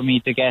long for me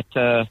to get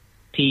to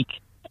peak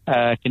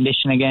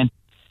condition again.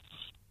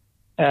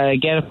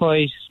 Get a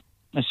fight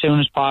as soon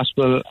as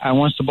possible, and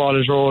once the ball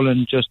is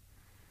rolling, just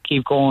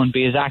keep going,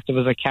 be as active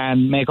as I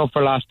can, make up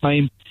for lost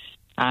time,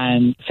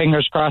 and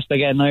fingers crossed I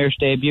get an Irish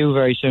debut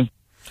very soon.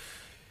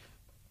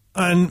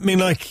 And I mean,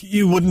 like,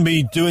 you wouldn't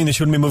be doing this,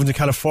 you wouldn't be moving to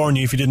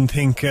California if you didn't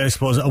think, I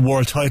suppose, a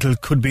world title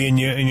could be in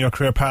your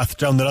career path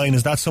down the line.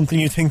 Is that something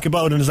you think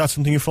about, and is that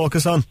something you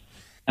focus on?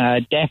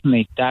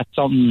 Definitely. That's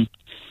something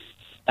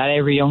that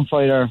every young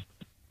fighter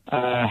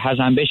has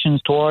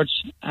ambitions towards,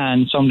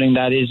 and something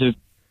that is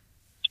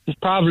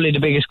probably the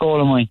biggest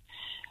goal of mine.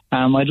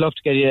 I'd love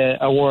to get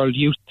a world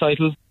youth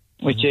title,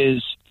 which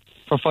is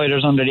for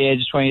fighters under the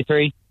age of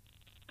 23.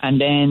 And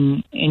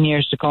then in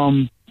years to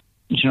come,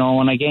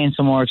 when I gain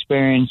some more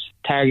experience,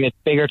 target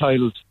bigger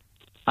titles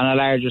on a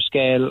larger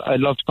scale. I'd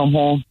love to come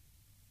home,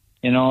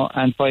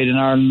 and fight in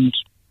Ireland,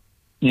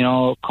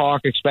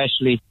 Cork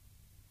especially,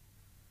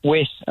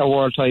 with a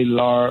world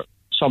title or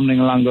something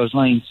along those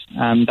lines.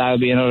 That would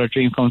be another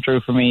dream come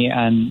true for me,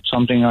 and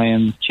something I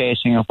am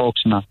chasing or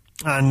focusing on.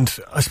 And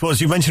I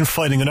suppose you mentioned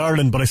fighting in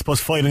Ireland, but I suppose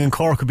fighting in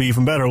Cork would be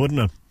even better, wouldn't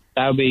it?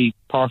 That would be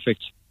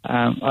perfect.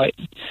 I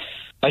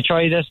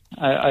tried it.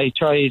 I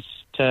tried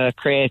to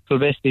create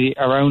publicity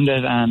around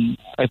it, and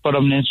I put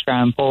up an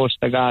Instagram post.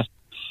 I got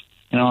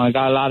a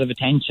lot of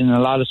attention, a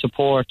lot of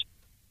support.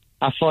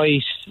 A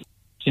fight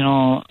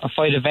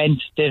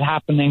event did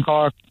happen in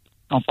Cork.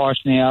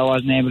 Unfortunately, I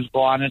wasn't able to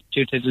go on it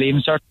due to the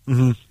leaving cert.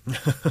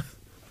 Mm-hmm.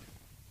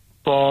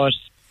 But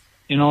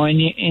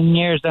in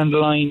years down the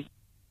line,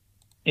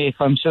 if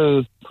I'm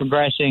still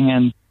progressing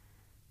and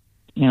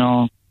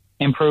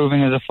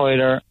improving as a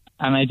fighter,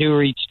 and I do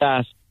reach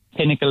that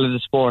pinnacle of the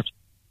sport,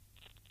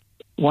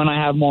 when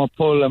I have more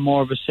pull and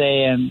more of a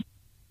say, and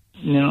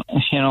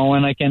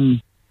when I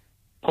can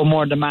put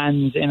more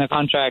demands in a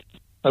contract,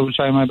 I will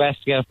try my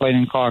best to get a fight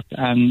in Cork,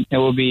 and it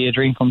will be a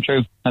dream come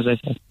true, as I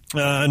said.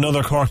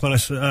 Another Corkman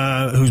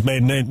who's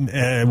made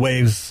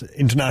waves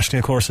internationally,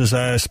 of course, is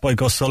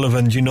Spike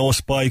O'Sullivan. Do you know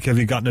Spike? Have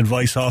you gotten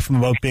advice off him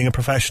about being a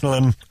professional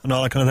and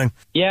all that kind of thing?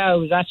 Yeah, I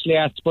was actually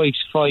at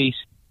Spike's fight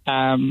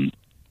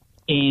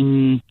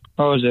in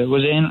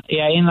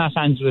Los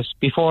Angeles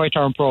before I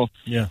turned pro.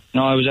 Yeah.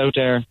 I was out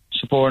there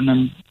supporting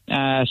him.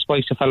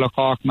 Spike's a fellow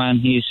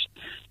Corkman. He's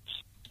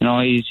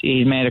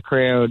made a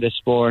career of this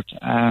sport.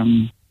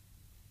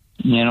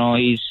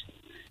 He's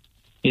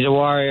a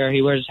warrior.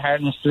 He wears his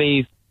heart on his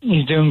sleeve.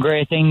 He's doing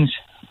great things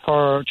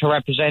to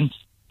represent,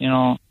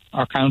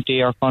 our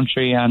county, our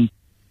country, and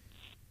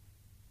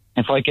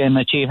if I can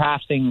achieve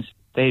half things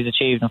that he's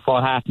achieved and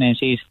fought half names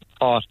he's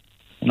fought,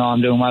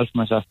 I'm doing well for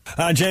myself.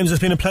 James,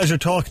 it's been a pleasure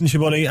talking to you,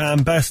 buddy,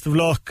 and best of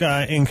luck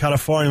in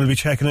California. We'll be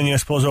checking on you, I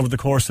suppose, over the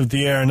course of the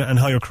year and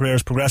how your career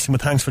is progressing,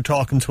 but thanks for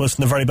talking to us,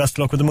 and the very best of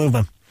luck with the move,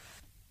 man.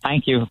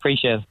 Thank you,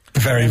 appreciate it.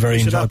 Very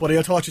enjoyable, buddy.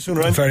 I'll talk to you soon,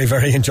 right?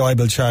 Very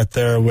enjoyable chat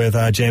there with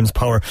James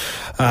Power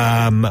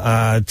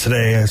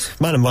today.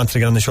 Man, I wanted to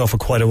get on the show for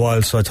quite a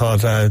while, so I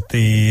thought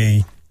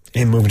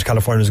him moving to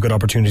California was a good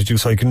opportunity to do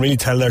so. You can really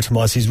tell there,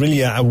 Tomas, he's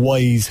really a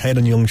wise head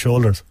on young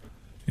shoulders.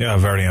 Yeah,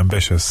 very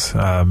ambitious,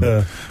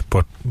 but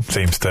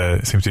seems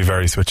to be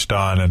very switched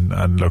on,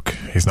 and look,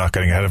 he's not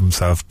getting ahead of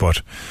himself,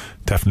 but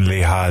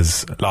definitely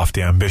has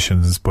lofty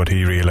ambitions, but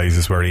he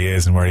realises where he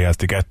is and where he has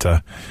to get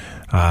to.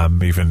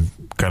 Even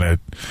kind of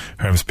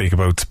hear him speak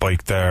about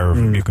Spike there,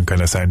 you can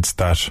kind of sense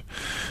that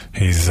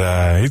he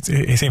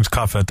seems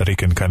confident that he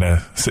can kind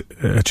of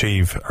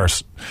achieve or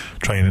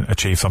try and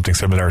achieve something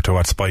similar to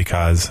what Spike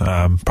has.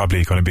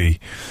 Probably going to be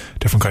a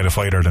different kind of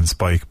fighter than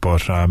Spike,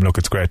 but look,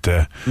 it's great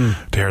to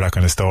hear that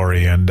kind of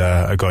story, and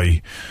a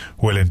guy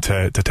willing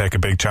to take a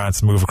big chance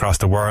and move across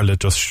the world. It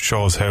just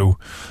shows how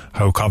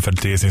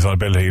confident he is in his own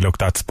ability. Look,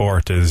 that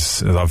sport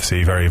is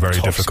obviously very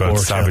tough difficult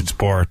sport, savage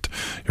sport.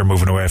 You're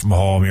moving away from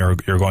home, you're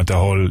going to a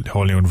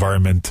whole new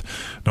environment,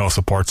 no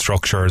support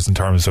structures in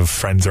terms of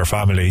friends or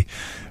family,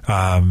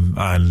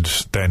 and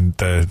then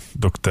the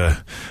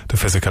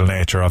physical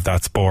nature of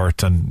that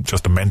sport and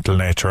just the mental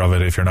nature of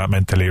it. If you're not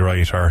mentally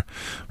right or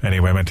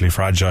anyway mentally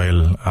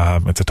fragile,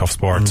 it's a tough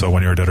sport. So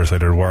when you're at the other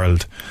side of the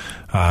world,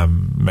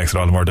 makes it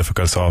all the more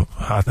difficult. So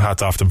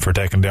hats off to him for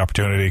taking the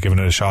opportunity, giving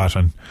it a shot,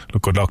 and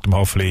look, good luck to him.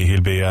 Hopefully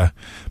he'll be a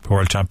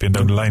world champion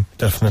down the line.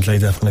 Definitely,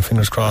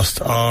 fingers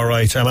crossed.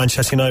 Alright,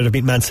 Manchester United have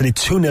beaten Man City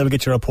 2-0. We'll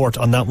get your report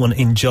on that one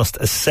in just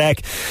a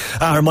sec.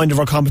 A reminder of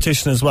our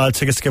competition as well.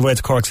 Tickets to give away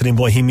to Cork City and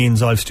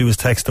Bohemians. All you have to do is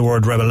text the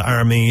word Rebel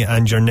Army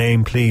and your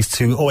name please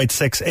to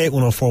 086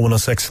 8104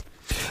 106.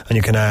 And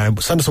you can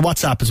send us a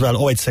WhatsApp as well,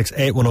 086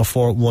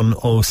 8104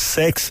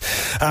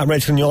 106.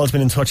 Rachel Newell's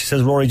been in touch. She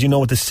says, Rory, do you know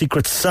what the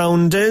secret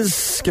sound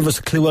is? Give us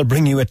a clue. I'll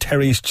bring you a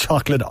Terry's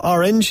chocolate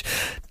orange.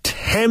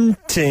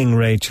 Tempting,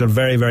 Rachel,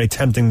 very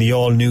tempting. The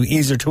all new,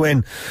 easier to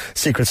win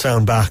secret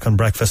sound back on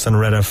Breakfast on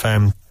Red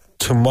FM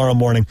tomorrow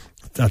morning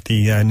at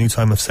the new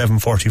time of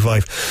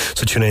 7:45.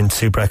 So tune in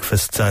to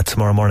Breakfast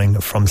tomorrow morning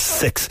from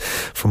 6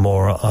 for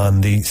more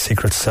on the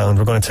secret sound.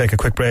 We're going to take a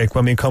quick break.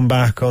 When we come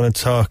back, we're going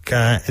to talk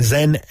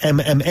Zen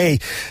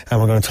MMA,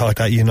 and we're going to talk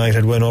that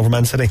United win over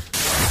Man City.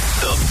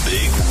 The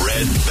Big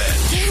Red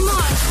Bench,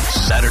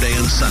 Saturday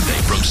and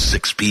Sunday from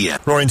 6 p.m.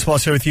 Rory and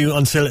Tomas here with you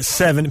until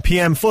 7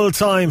 p.m. full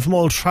time from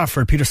Old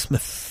Trafford. Peter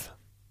Smith.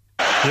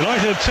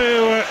 United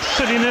 2,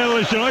 City 0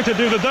 as United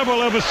do the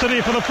double over City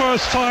for the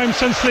first time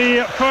since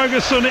the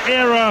Ferguson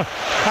era.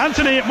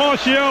 Anthony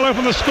Martial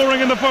opened the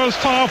scoring in the first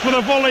half with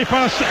a volley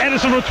past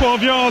Edison from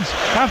 12 yards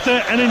after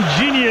an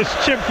ingenious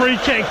chip free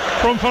kick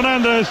from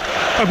Fernandes.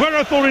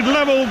 Aguero thought he'd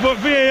level, but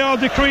VAR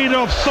decreed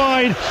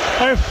offside.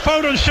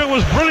 Foden's shot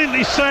was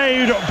brilliantly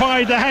saved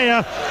by De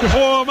Gea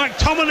before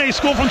McTominay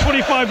scored from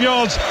 25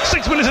 yards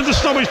 6 minutes into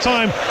stoppage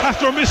time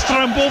after a missed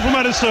thrown ball from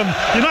Edison.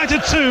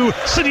 United 2,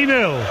 City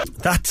 0.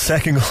 That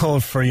second goal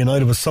for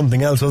United was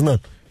something else, wasn't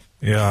it?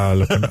 Yeah,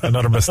 look,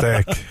 another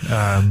mistake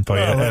by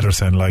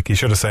Ederson. Like, he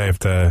should have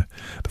saved the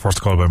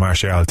first goal by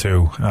Martial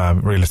too.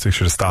 Realistically,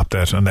 should have stopped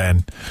it. And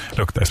then,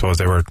 look, I suppose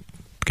the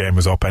game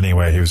was up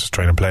anyway. He was just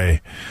trying to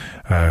play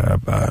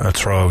a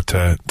throw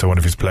to one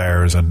of his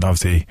players, and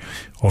obviously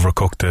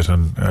overcooked it,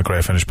 and a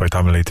great finish by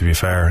Tomley, to be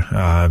fair.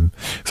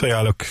 So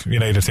yeah, look,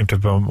 United seem to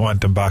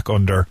want him back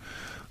under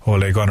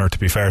Ole Gunnar, to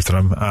be fair to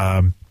them.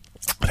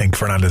 I think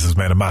Fernandes has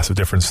made a massive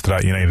difference to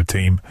that United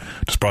team.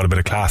 Just brought a bit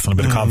of class and a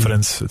bit of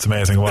confidence. It's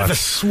amazing what. There's a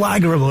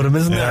swagger about him,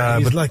 isn't there?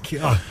 He's like,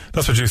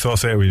 that's what you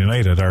associate with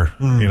United, or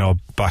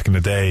back in the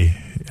day.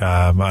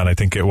 And I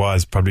think it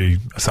was probably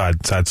a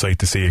sad sight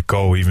to see it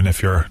go. Even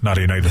if you're not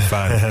a United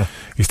fan,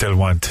 you still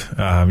want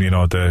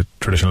the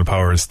traditional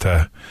powers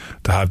to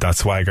have that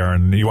swagger,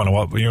 and you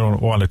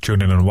want to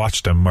tune in and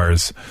watch them.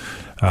 Whereas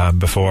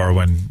before,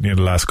 when the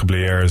last couple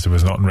of years, there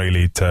was nothing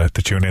really to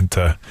tune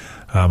into.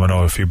 I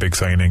know a few big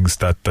signings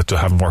that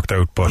haven't worked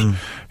out, but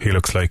he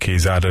looks like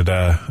he's added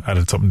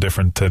something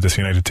different to this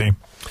United team.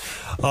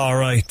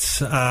 Alright,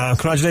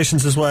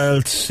 congratulations as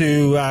well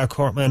to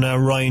Corkman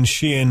Ryan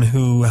Sheehan,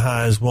 who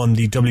has won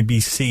the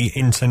WBC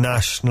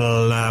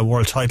International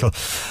World title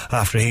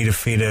after he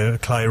defeated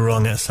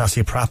Klairung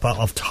Sasi Prapa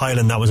of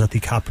Thailand. That was at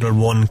the Capital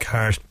One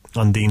card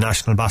on the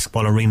National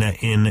Basketball Arena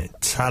in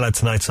Tala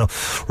tonight. So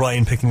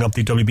Ryan picking up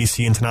the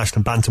WBC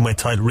International Bantamweight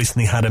title.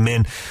 Recently had him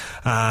in to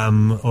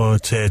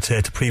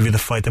preview the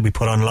fight that we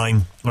put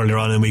online earlier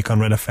on in the week on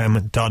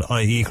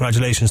redfm.ie.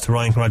 Congratulations to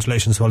Ryan,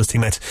 congratulations to all his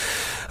teammates,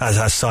 as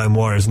has Simon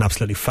Warriors. An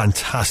absolutely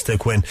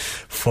fantastic win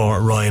for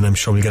Ryan. I'm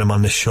sure we'll get him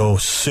on the show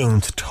soon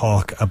to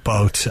talk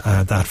about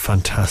that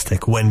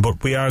fantastic win.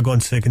 But we are going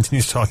to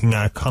continue talking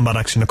combat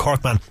action. The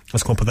Corkman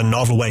has come up with a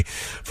novel way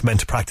for men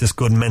to practice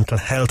good mental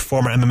health.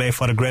 Former MMA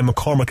fighter Graham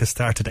McCormach has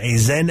started a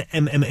Zen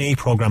MMA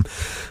program,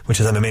 which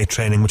is MMA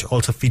training, which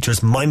also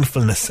features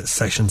mindfulness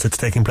sessions. It's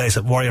taking place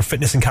at Warrior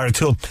Fitness in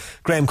Carrigtwohill.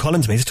 Graham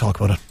Collins made to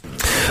talk about it.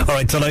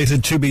 Alright,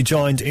 delighted to be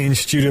joined in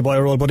studio by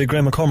our old buddy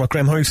Graham McCormach.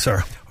 Graham, how are you,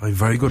 sir? I'm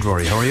very good,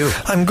 Rory. How are you?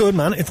 I'm good,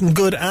 man. It's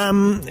good.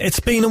 It's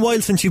been a while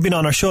since you've been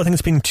on our show. I think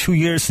it's been 2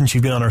 years since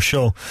you've been on our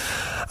show.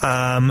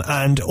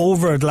 And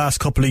over the last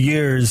couple of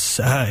years,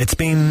 it's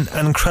been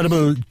an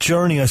incredible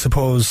journey, I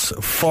suppose,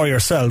 for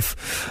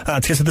yourself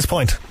to get to this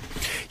point.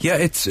 Yeah,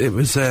 it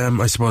was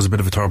I suppose a bit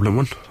of a turbulent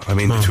one. I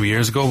mean, 2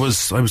 years ago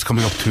I was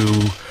coming up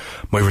to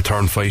my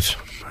return fight.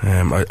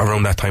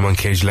 Around that time on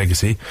Cage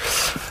Legacy.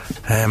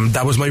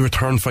 That was my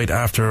return fight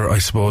after, I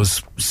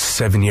suppose,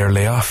 7-year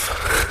layoff,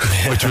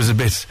 which was that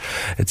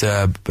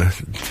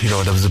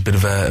was a bit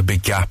of a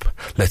big gap,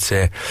 let's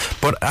say.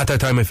 But at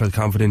that time I felt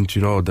confident,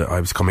 that I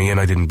was coming in.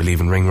 I didn't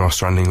believe in ring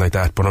rust or anything like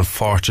that. But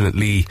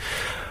unfortunately,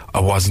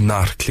 I was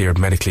not cleared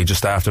medically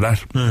just after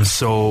that.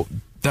 So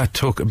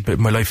that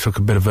my life took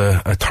a bit of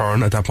a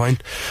turn at that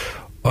point.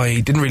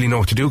 I didn't really know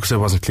what to do because I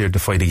wasn't cleared to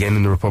fight again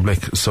in the Republic.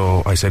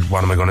 So I said,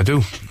 what am I going to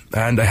do?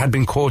 And I had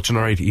been coaching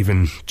alright,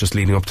 even just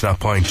leading up to that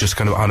point, just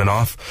kind of on and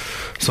off.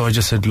 So I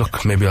just said,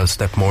 look, maybe I'll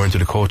step more into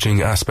the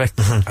coaching aspect.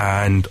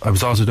 And I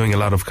was also doing a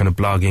lot of kind of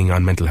blogging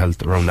on mental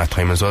health around that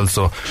time as well.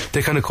 So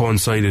they kind of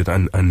coincided,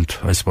 and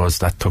I suppose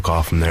that took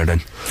off from there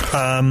then.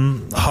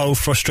 How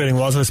frustrating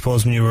was it, I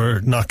suppose, when you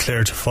were not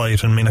cleared to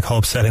fight? And how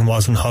upsetting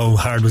was, and how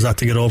hard was that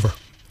to get over?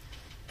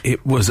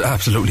 It was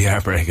absolutely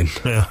heartbreaking.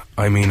 Yeah.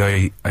 I mean,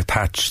 I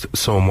attached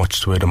so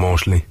much to it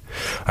emotionally.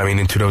 I mean,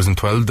 in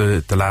 2012,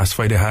 the last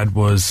fight I had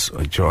was,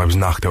 I was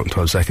knocked out in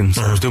 12 seconds.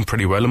 I was doing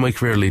pretty well in my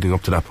career leading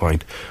up to that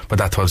point, but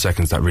that 12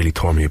 seconds, that really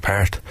tore me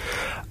apart.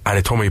 And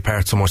it tore me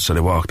apart so much that I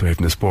walked away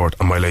from the sport,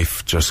 and my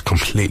life just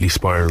completely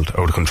spiraled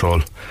out of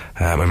control.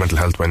 My mental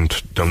health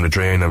went down the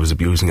drain. I was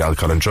abusing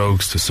alcohol and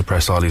drugs to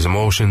suppress all these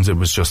emotions. It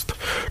was just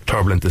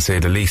turbulent, to say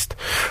the least.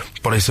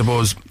 But I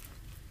suppose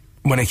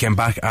when I came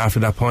back after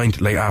that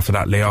point, like after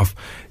that layoff,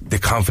 the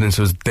confidence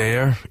was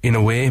there in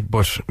a way,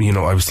 but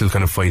I was still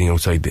kind of fighting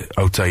outside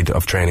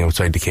of training,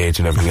 outside the cage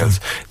and everything else.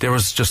 There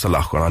was just a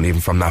lot going on even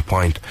from that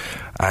point.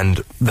 And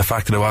the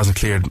fact that I wasn't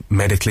cleared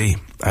medically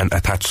and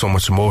attached so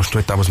much emotion to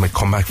it, that was my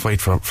comeback fight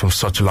from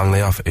such a long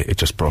layoff. It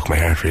just broke my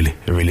heart, really.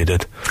 It really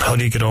did. How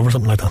do you get over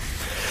something like that?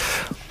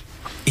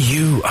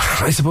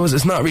 I suppose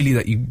it's not really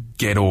that you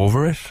get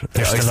over it.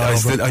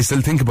 I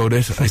still think about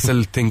it. I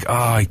still think,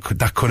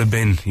 that could have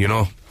been,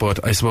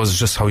 but I suppose it's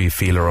just how you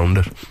feel around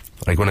it.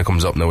 Like when it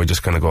comes up now, we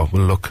just kind of go,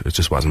 well, look, it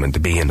just wasn't meant to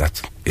be, and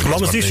that's it.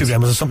 What was the issue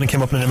then? Was it something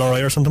came up in an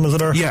MRI or something, was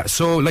it? Or? Yeah,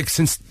 so like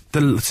since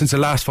the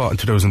last fought in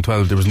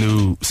 2012, there was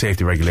new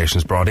safety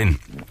regulations brought in.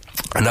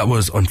 And that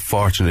was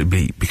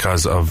unfortunately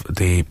because of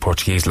the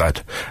Portuguese lad,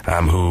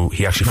 who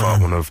he actually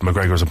fought one of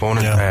McGregor's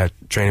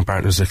training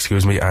partners,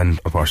 and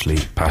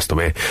unfortunately passed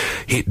away.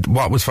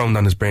 What was found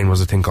on his brain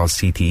was a thing called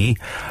CTE,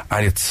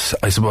 and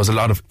I suppose a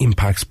lot of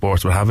impact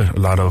sports will have it. A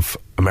lot of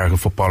American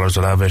footballers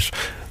will have it.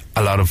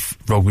 a lot of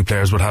rugby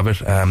players would have it.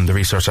 The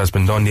research has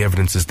been done, the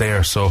evidence is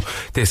there. So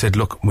they said,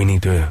 look, we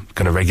need to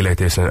kind of regulate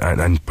this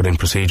and put in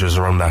procedures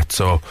around that.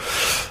 So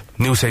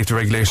new safety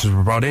regulations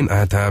were brought in. I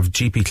had to have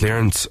GP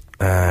clearance,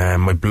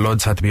 my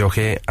bloods had to be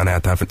okay, and I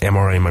had to have an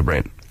MRI in my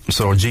brain.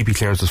 So GP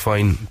clearance was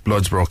fine,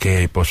 bloods were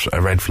okay, but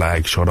a red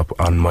flag showed up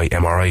on my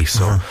MRI.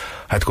 So I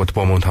had to go to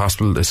Beaumont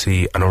Hospital to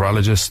see a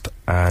neurologist,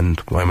 and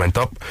when I went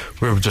up,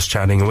 we were just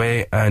chatting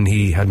away, and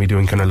he had me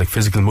doing kind of like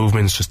physical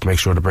movements just to make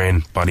sure the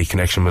brain-body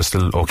connection was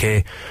still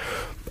okay.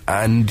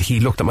 And he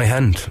looked at my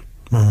hand,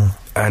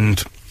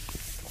 and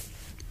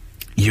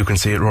you can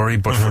see it, Rory,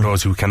 but for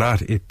those who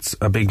cannot, it's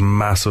a big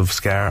massive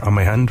scar on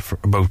my hand, for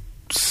about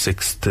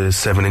 6 to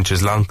 7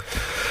 inches long.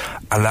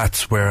 And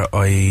that's where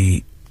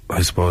I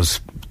suppose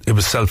it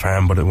was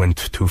self-harm, but it went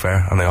too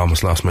far, and I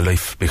almost lost my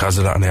life because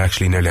of that, and I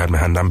actually nearly had my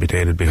hand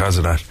amputated because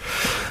of that.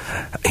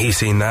 He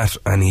seen that,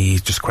 and he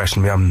just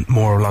questioned me on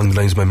more along the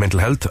lines of my mental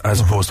health as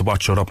opposed to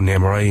what showed up in the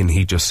MRI, and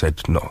he just said,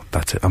 no,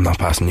 that's it, I'm not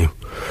passing you.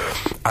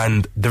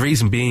 And the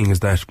reason being is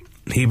that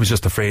he was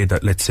just afraid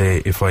that, let's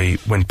say, if I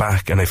went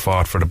back and I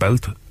fought for the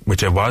belt,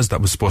 which I was,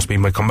 that was supposed to be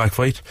my comeback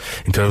fight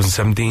in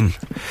 2017,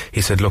 he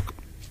said, look,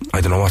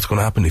 I don't know what's going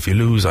to happen if you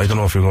lose. I don't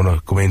know if you're going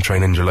to go in and try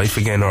and end your life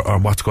again, or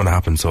what's going to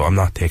happen, so I'm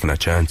not taking that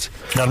chance.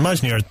 I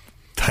imagine you're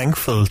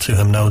thankful to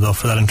him now, though,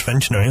 for that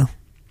intervention, are you?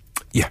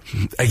 Yeah,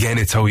 again,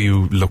 it's how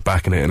you look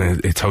back on it,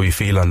 and it's how you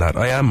feel on that.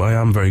 I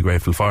am very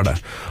grateful for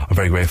that. I'm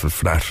very grateful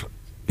for that,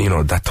 you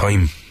know, that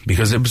time,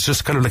 because it was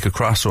just kind of like a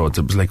crossroads.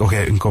 It was like,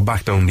 okay, I can go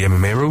back down the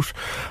MMA route,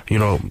 you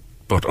know,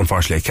 but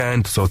unfortunately I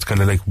can't. So it's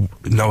kind of like,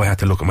 now I had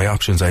to look at my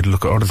options. I had to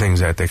look at other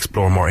things. I had to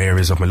explore more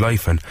areas of my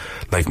life, and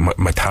like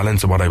my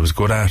talents and what I was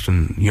good at,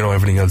 and you know,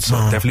 everything else. So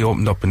it definitely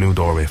opened up a new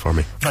doorway for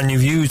me. And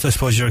you've used, I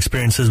suppose, your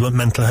experiences with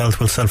mental health,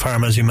 with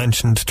self-harm, as you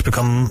mentioned, to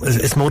become,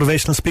 is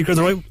motivational speaker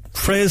the right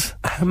phrase?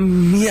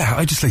 Yeah,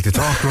 I just like to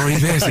talk, Rory,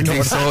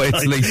 basically. So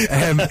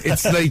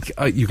it's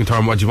like you can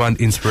term what you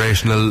want,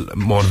 inspirational,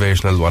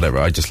 motivational, whatever.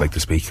 I just like to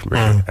speak,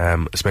 really.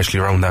 Especially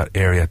around that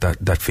area,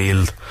 that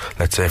field,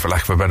 let's say, for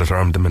lack of a better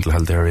term, the mental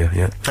health area.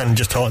 Yeah, and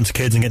just talking to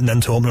kids and getting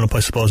them to open up, I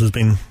suppose, has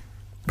been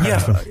like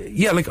as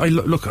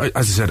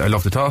I said, I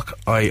love to talk.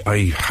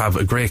 I have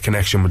a great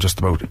connection with just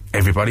about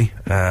everybody.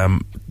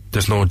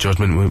 There's no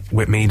judgment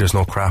with me. There's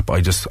no crap. I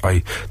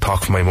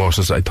talk from my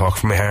emotions. I talk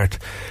from my heart.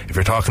 If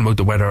you're talking about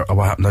the weather or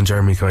what happened on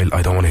Jeremy Kyle,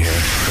 I don't want to hear it,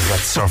 because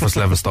that's surface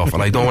level stuff,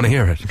 and I don't want to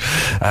hear it.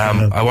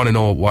 I want to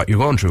know what you're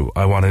going through.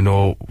 I want to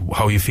know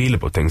how you feel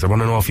about things. I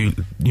want to know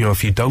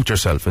if you doubt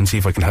yourself, and see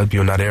if I can help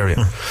you in that area.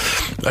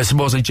 I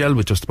suppose I gel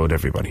with just about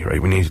everybody,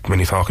 right? When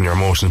you talk in your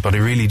emotions, but I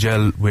really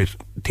gel with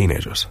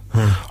teenagers.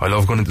 I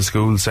love going into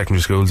schools,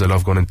 secondary schools. I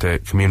love going into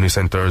community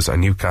centres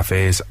and youth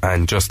cafes,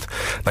 and just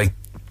like,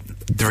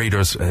 the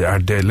readers or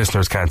the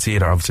listeners can't see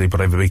it obviously, but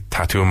I have a big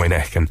tattoo on my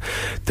neck, and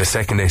the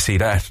second they see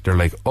that, they're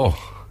like, oh,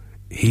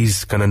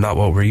 he's kind of not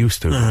what we're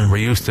used to. We're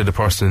used to the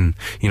person,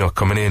 you know,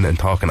 coming in and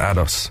talking at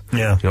us, you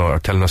know, or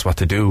telling us what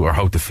to do or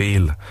how to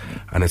feel,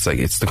 and it's like,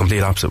 it's the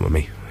complete opposite with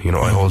me. You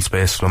know, I hold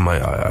space for them.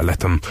 I let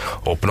them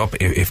open up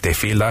if they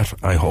feel that.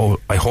 I hope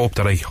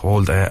that I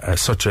hold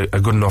such a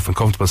good enough and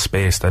comfortable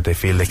space that they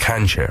feel they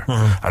can share,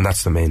 and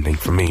that's the main thing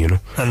for me, you know.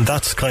 And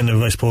that's kind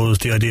of, I suppose,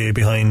 the idea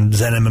behind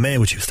Zen MMA,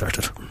 which you've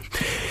started.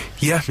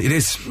 Yeah, it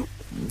is.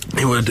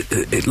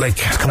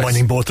 It's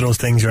combining both of those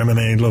things, your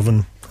MMA love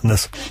and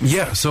this.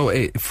 Yeah,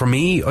 so for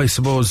me, I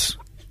suppose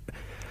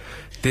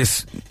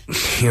this,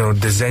 you know,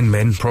 the Zen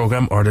Men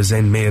program or the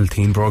Zen Male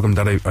Teen program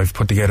that I've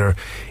put together,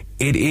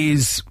 it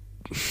is,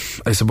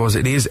 I suppose,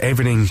 it is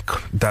everything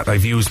that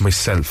I've used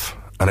myself,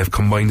 and I've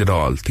combined it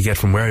all to get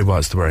from where I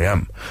was to where I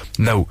am.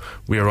 Now,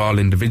 we are all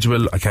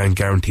individual. I can't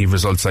guarantee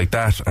results like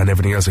that, and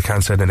everything else. I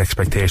can't set an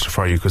expectation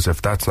for you, because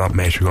if that's not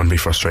met, you're going to be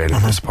frustrated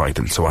and disappointed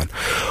and so on.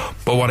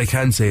 But what I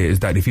can say is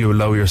that if you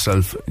allow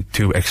yourself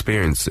to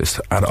experience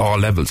this at all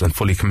levels and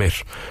fully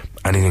commit,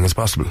 anything is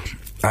possible.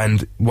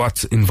 And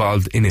what's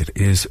involved in it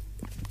is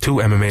 2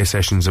 MMA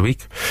sessions a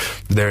week.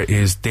 There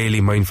is daily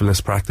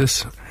mindfulness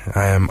practice.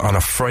 On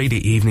a Friday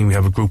evening we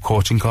have a group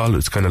coaching call.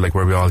 It's kind of like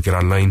where we all get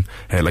online,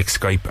 like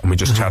Skype, and we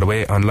just chat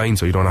away online,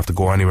 so you don't have to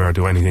go anywhere or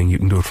do anything. You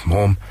can do it from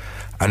home.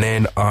 And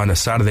then on a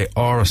Saturday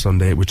or a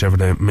Sunday, whichever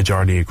the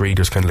majority agree,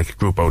 there's kind of like a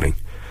group outing.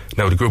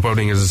 Now the group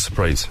outing is a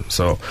surprise,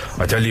 so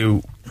I tell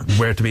you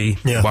where to be,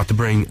 what to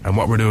bring, and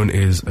what we're doing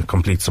is a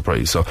complete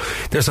surprise. So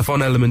there's a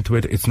fun element to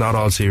it. It's not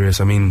all serious.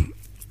 I mean,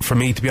 for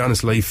me, to be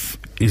honest, life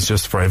is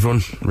just for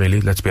everyone, really,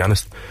 let's be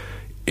honest.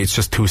 It's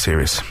just too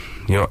serious.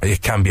 You know,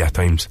 it can be at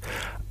times.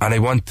 And I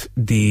want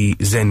the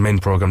Zen Men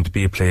program to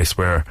be a place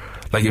where,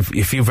 like,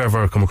 if you've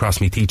ever come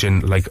across me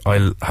teaching, like,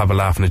 I'll have a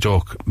laugh and a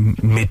joke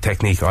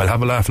mid-technique, I'll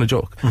have a laugh and a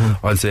joke.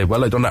 I'll say,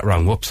 well, I done that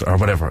wrong, whoops, or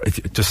whatever.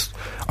 It just,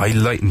 I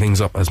lighten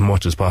things up as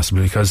much as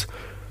possible, because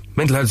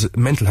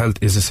mental health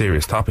is a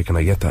serious topic, and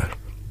I get that.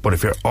 But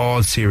if you're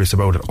all serious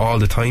about it all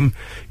the time,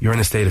 you're in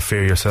a state of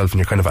fear yourself, and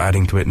you're kind of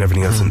adding to it and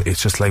everything else, and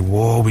it's just like,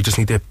 whoa, we just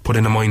need to put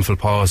in a mindful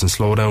pause and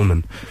slow down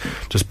and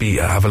just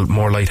have a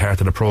more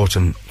light-hearted approach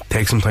and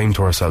take some time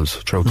to ourselves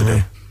throughout the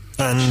day.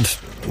 And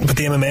with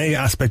the MMA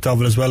aspect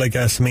of it as well, I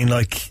guess, I mean,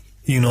 like,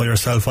 you know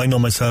yourself, I know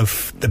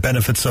myself, the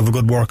benefits of a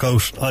good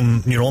workout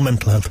on your own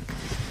mental health.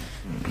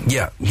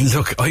 Yeah,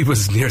 look, I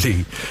was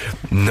nearly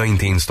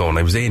 19 stone.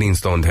 I was 18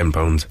 stone, 10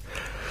 pounds.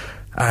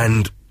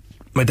 And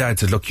my dad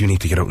said, look, you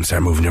need to get out and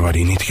start moving your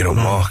body. You need to get out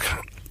and walk.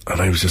 And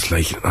I was just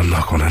like, I'm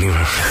not going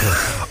anywhere.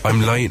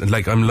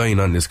 I'm lying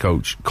on this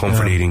couch,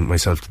 comfort eating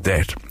myself to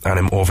death, and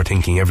I'm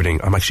overthinking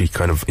everything. I'm actually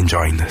kind of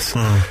enjoying this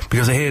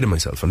because I hated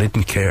myself and I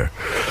didn't care.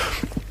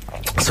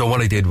 So what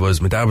I did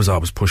was, my dad was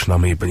always pushing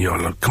on me, but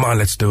look, come on,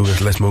 let's do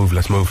it, let's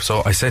move.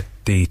 So I set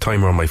the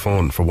timer on my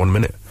phone for 1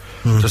 minute.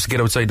 Just to get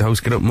outside the house,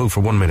 get out and move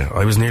for 1 minute.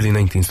 I was nearly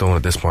 19 stone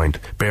at this point.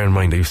 Bear in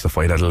mind, I used to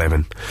fight at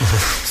 11.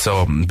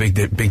 So,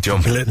 big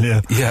jump.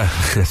 Yeah,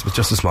 it was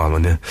just a small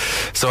one, yeah.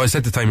 So I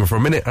set the timer for a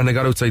minute, and I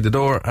got outside the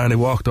door, and I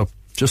walked up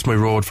just my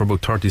road for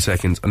about 30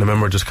 seconds, and I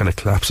remember just kind of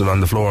collapsing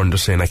on the floor and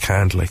just saying, I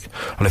can't, and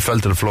I fell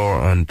to the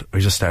floor, and I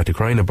just started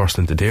crying. I burst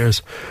into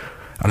tears.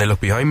 And I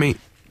looked behind me,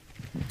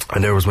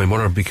 and there was my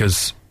mother,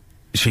 because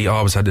she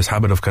always had this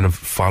habit of kind of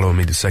following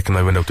me the second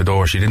I went out the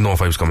door. She didn't know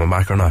if I was coming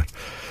back or not.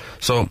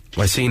 So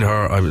I seen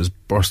her, I was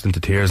burst into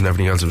tears and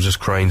everything else. I was just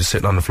crying, just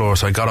sitting on the floor.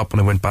 So I got up and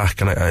I went back,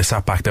 and I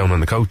sat back down on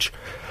the couch.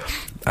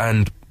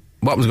 And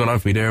what was going on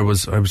for me there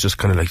was, I was just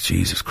kind of like,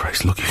 Jesus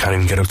Christ, look, you can't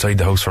even get outside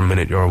the house for a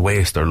minute. You're a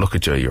waste, or look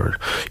at you,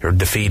 you're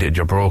defeated,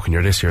 you're broken,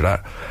 you're this, you're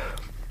that.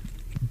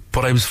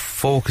 But I was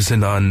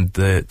focusing on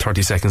the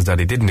 30 seconds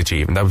that I didn't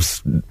achieve, and that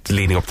was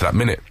leading up to that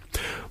minute.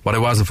 What I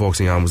wasn't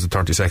focusing on was the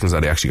 30 seconds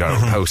that I actually got out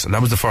of the house. And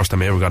that was the first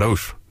time I ever got out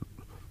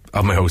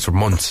of my house for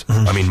months.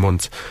 I mean,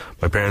 months.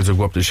 My parents would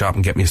go up to the shop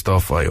and get me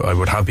stuff. I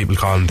would have people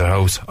calling the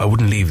house. I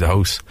wouldn't leave the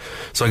house.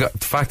 So the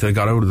fact that I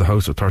got out of the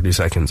house for 30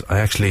 seconds, I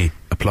actually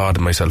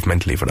applauded myself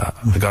mentally for that.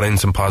 I got in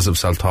some positive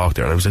self-talk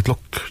there, and I was like,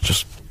 look,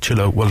 just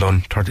chill out, well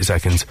done, 30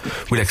 seconds.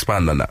 We'll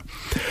expand on that.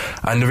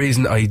 And the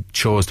reason I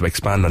chose to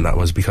expand on that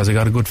was because I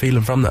got a good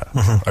feeling from that.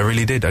 I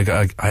really did.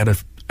 I had a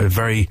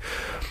very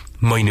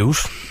minute,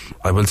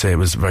 I will say it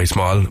was very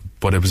small,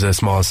 but it was a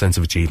small sense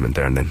of achievement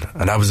there and then.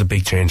 And that was a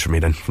big change for me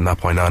then. From that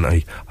point on,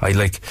 I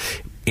like,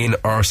 in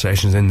our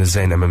sessions, in the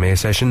Zen MMA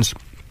sessions,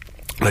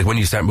 like when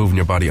you start moving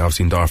your body,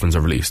 obviously endorphins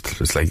are released.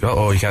 It's like,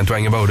 you can't do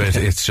anything about it.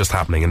 It's just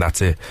happening, and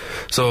that's it.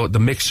 So the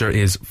mixture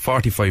is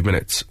 45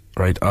 minutes,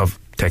 right, of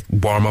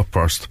warm up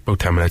first, about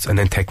 10 minutes, and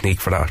then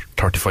technique for that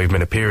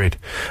 35-minute period.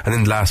 And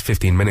then the last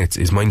 15 minutes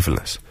is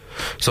mindfulness.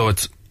 So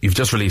you've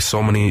just released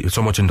so much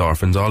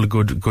endorphins, all the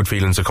good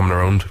feelings are coming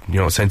around,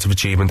 sense of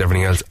achievement,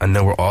 everything else, and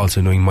now we're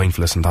also doing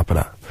mindfulness on top of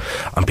that.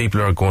 And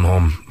people are going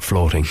home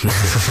floating.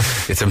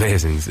 It's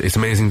amazing. It's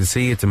amazing to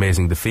see, it's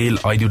amazing to feel.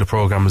 I do the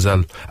program as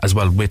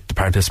well with the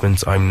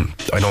participants. I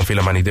don't feel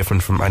I'm any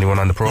different from anyone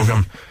on the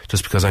program,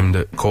 just because I'm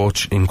the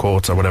coach, in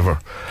quotes or whatever.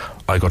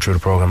 I go through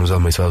the program as well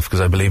myself, because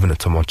I believe in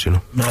it so much,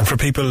 And for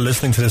people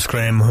listening to this,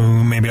 Graham,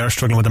 who maybe are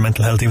struggling with their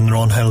mental health, even their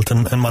own health,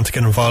 and want to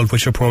get involved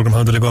with your program,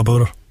 how do they go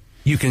about it?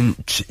 You can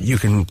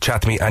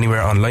chat to me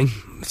anywhere online,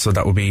 so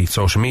that would be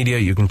social media.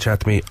 You can chat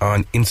to me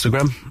on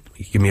Instagram.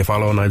 Give me a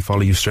follow and I'll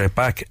follow you straight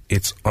back.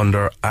 It's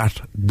under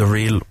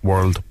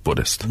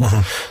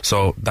 @TheRealWorldBuddhist.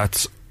 So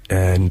that's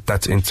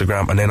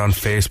Instagram. And then on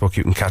Facebook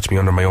you can catch me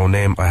under my own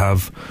name. I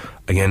have,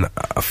 again,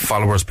 a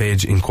followers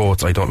page in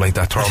quotes. I don't like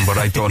that term, but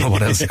I don't know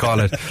what else to call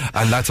it.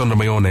 And that's under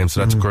my own name, so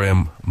that's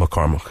Graham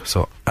McCormach.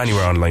 So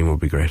anywhere online would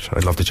be great.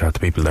 I'd love to chat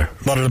to people there.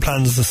 What are the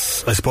plans,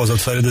 I suppose,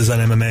 outside of the Zen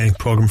MMA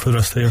program for the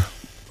rest of the year?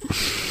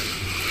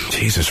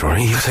 Jesus,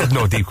 Rory, you said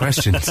no deep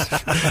questions.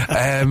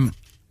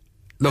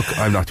 Look,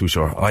 I'm not too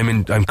sure.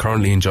 I'm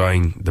currently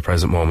enjoying the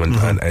present moment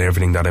and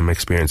everything that I'm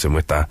experiencing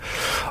with that.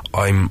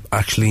 I'm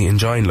actually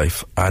enjoying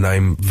life, and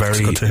I'm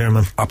very good to hear,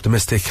 man.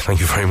 Optimistic. Thank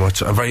you very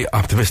much. I'm very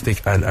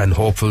optimistic and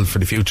hopeful for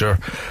the future.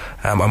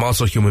 I'm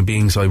also a human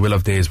being, so I will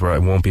have days where I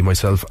won't be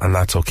myself, and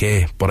that's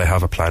okay, but I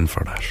have a plan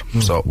for that.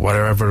 So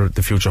whatever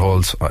the future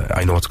holds,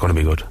 I know it's going to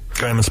be good.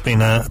 Graham, it's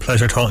been a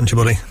pleasure talking to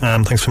you, buddy.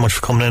 Thanks so much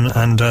for coming in,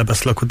 and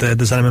best of luck with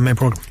the Zen MMA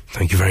program.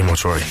 Thank you very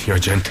much, Rory. You're a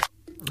gent.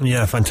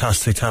 Yeah,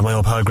 fantastic to have my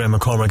old pal Graham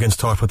McCormach against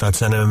talk about that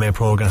Zen MMA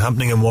program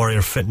happening in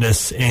Warrior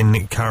Fitness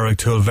in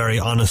Carricktool. Very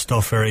honest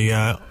stuff, very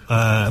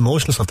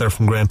emotional stuff there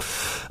from Graham,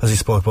 as he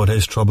spoke about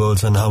his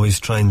troubles and how he's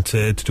trying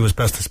to do his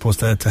best, I suppose,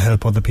 to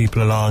help other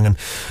people along. And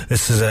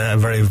this is a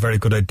very, very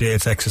good idea.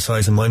 It's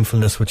exercise and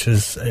mindfulness, which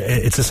is,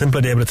 it's a simple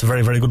idea, but it's a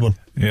very, very good one.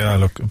 Yeah,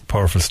 look,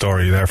 powerful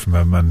story there from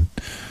him, and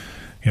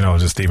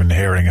just even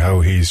hearing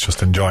how he's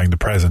just enjoying the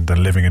present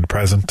and living in the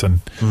present,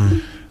 and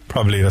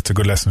probably that's a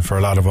good lesson for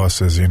a lot of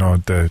us, is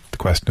the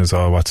question is,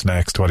 what's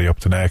next, what are you up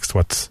to next,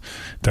 what's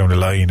down the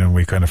line, and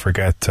we kind of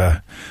forget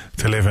to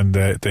live in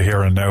the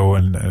here and now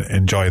and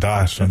enjoy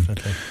that.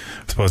 Definitely. And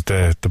I suppose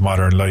the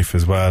modern life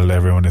as well,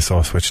 everyone is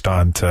so switched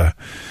on to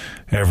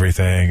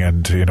everything,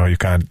 and you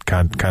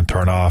can't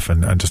turn off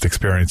and just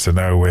experience it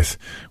now with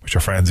your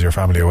friends or your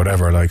family or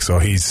whatever. So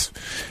he's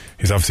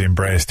obviously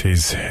embraced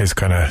his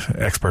kind of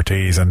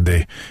expertise and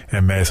the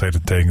MMA side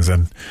of things,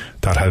 and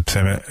that helps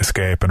him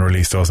escape and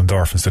release those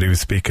endorphins that he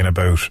was speaking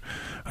about.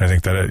 I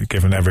think that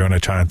giving everyone a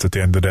chance at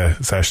the end of the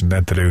session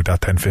then to do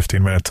that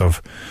 10-15 minutes of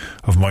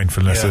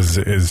mindfulness is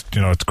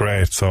it's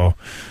great. So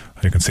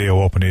You can see how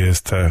open he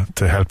is to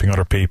helping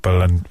other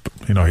people, and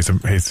you know,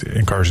 he's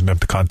encouraging them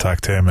to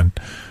contact him and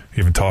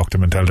even talk to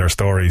them and tell their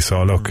story.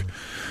 So look,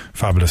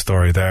 fabulous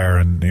story there,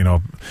 and you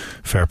know,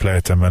 fair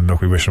play to him, and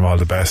look, we wish him all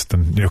the best.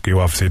 And look, you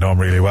obviously know him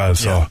really well,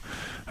 so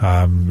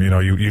you know,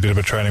 you did a bit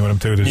of training with him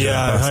too, did you?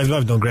 Yeah,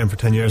 I've known Graham for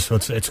 10 years, so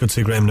it's good to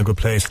see Graham in a good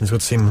place, and it's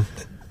good to see him.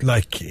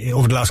 Like,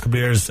 over the last couple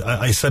of years,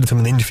 I said to him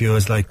in the interview,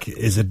 is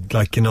it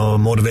like, you know, a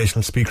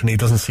motivational speaker, and he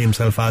doesn't see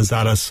himself as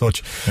that as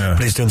such,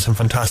 but he's doing some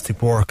fantastic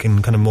work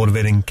in kind of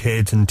motivating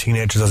kids and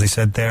teenagers, as he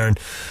said there, and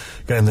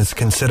getting them to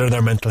consider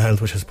their mental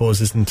health, which I suppose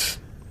isn't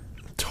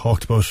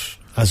talked about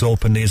as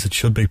openly as it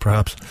should be,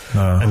 perhaps.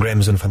 And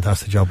Graham's done a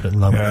fantastic job with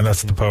it. And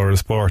that's the power of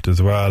sport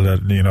as well,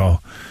 that, you know,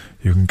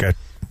 you can get,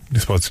 I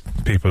suppose,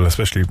 people,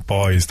 especially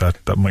boys that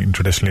mightn't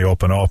traditionally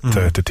open up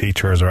to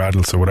teachers or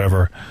adults or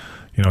whatever,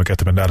 you know, get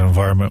them in that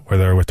environment where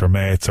they're with their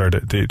mates, or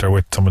they're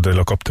with someone they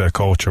look up to, a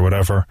coach or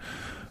whatever,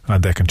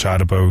 and they can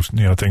chat about,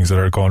 you know, things that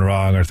are going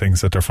wrong or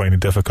things that they're finding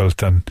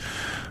difficult, and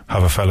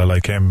have a fella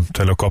like him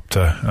to look up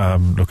to.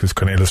 Look, this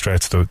kind of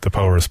illustrates the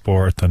power of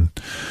sport, and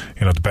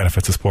you know, the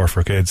benefits of sport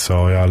for kids.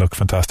 So yeah, look,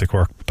 fantastic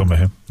work done by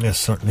him. Yes,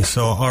 certainly.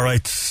 So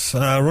alright,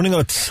 running out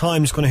of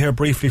time, just going to hear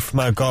briefly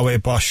from Galway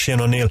boss Shane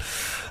O'Neill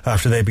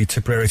after they beat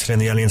Tipperary today in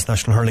the Alliance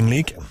National Hurling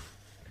League.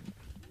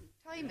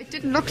 It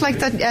didn't look like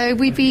that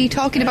we'd be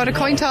talking about a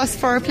coin toss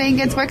for playing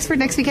against Wexford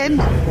next weekend.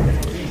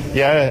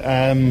 Yeah,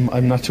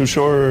 I'm not too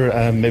sure.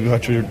 Maybe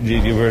what you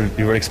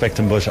were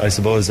expecting, but I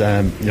suppose you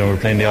know, we're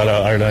playing the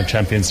All-Ireland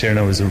champions here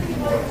now. It was a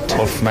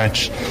tough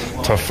match,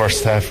 tough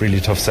first half, really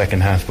tough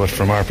second half. But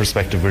from our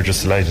perspective, we're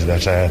just delighted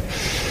that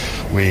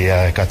we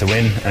got the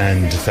win,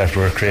 and that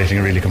we're creating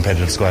a really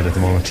competitive squad at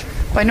the moment.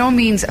 By no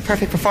means a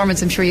perfect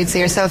performance, I'm sure you'd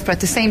say yourself, but at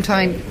the same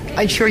time,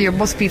 I'm sure you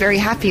must be very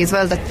happy as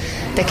well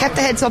that they kept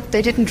the heads up,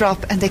 they didn't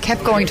drop, and they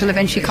kept going till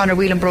eventually Conor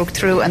Whelan broke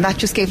through, and that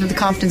just gave them the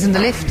confidence in the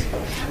lift.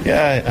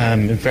 Yeah,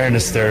 in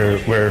fairness,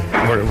 we're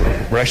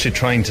actually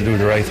trying to do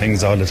the right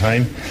things all the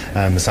time.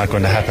 It's not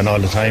going to happen all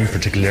the time,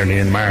 particularly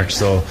in March.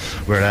 So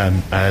we're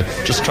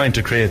just trying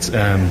to create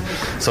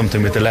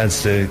something with the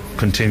lads to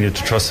continue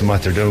to trust in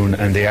what they're doing,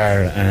 and they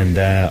are. And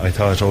I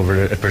thought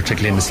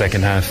particularly in the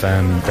second half,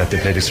 that they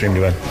played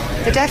extremely well.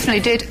 They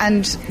definitely did,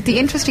 and the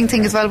interesting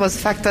thing as well was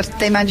the fact that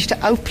they managed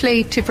to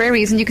outplay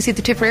Tipperary's, and you can see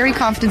the Tipperary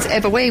confidence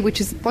ebb away, which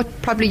is what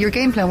probably your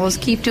game plan was: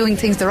 keep doing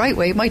things the right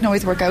way. It mightn't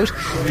always work out,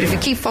 but if you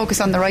keep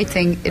focused on the right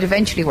thing, it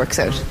eventually works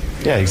out.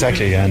 Yeah,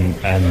 exactly, and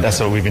that's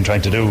what we've been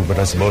trying to do. But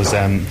I suppose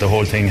the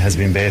whole thing has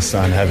been based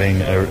on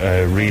having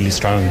a really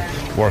strong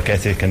work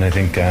ethic, and I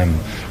think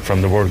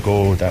from the word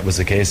go that was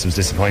the case. It was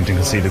disappointing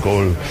to see the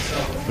goal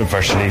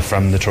virtually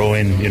from the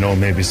throw-in, you know,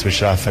 maybe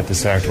switched off at the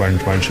start,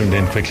 weren't tuned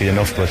in quickly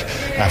enough, but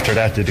after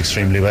that did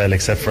extremely well,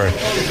 except for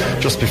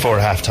just before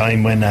half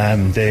time when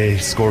they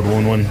scored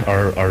 1-1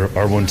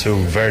 or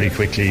 1-2 very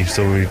quickly.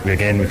 So we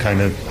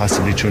kind of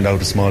possibly tuned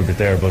out a small bit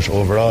there, but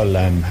overall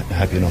I'm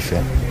happy enough.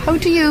 Yeah. How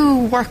do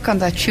you work on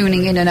that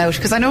tuning in and out?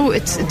 Because I know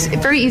it's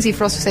very easy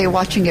for us to say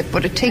watching it,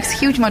 but it takes a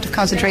huge amount of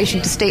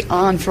concentration to stay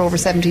on for over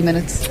 70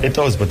 minutes. It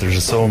does, but there's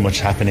just so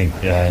much happening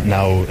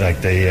now.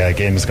 Like the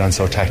game has gone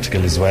so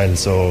tactical as well,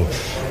 so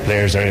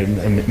players are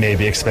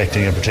maybe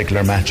expecting a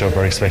particular matchup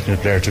or expecting a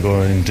player to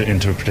go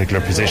into a particular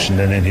position,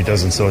 and then he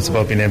doesn't. So it's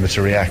about being able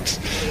to react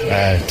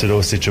to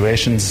those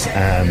situations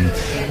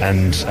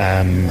and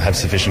have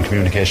sufficient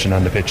communication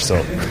on the pitch. So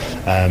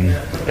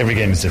every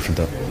game is different,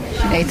 though.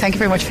 Hey, thank you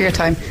very much for your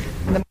time.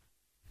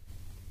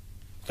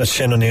 That's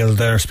Shane O'Neill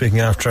there speaking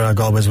after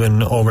Galway's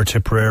win over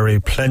Tipperary.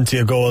 Plenty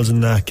of goals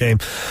in that game,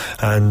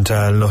 and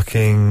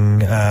looking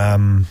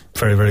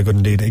very, very good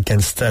indeed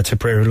against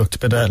Tipperary. Looked a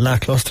bit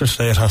lacklustre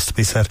today, it has to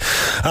be said.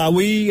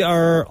 We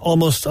are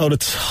almost out of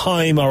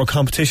time. Our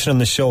competition on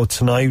the show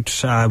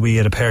tonight, we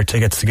had a pair of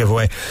tickets to give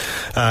away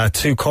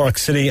to Cork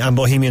City and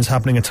Bohemians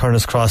happening at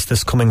Turner's Cross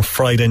this coming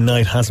Friday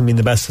night. Hasn't been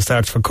the best of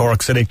starts for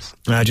Cork City.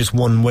 Just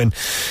one win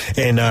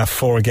in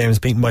 4 games,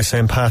 beaten by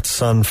St.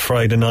 Pat's on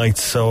Friday night.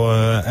 So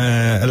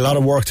a lot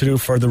of work to do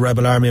for the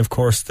Rebel Army. Of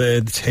course,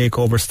 the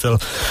takeover still,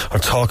 or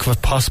talk of a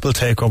possible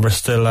takeover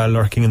still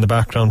lurking in the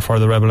background for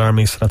the Rebel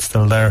Army, so that's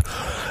still there.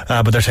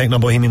 But they're taking on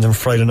Bohemians on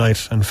Friday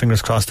night, and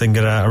fingers crossed they can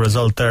get a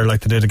result there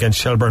like they did against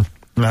Shelburne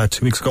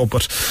 2 weeks ago.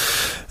 But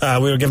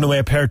we were giving away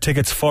a pair of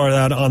tickets for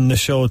that on the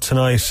show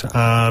tonight.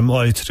 All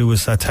you have to do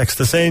is text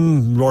us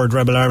in, word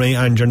Rebel Army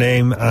and your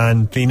name,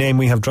 and the name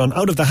we have drawn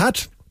out of the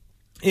hat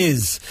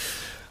is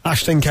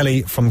Aisling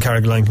Kelly from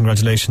Carrigaline.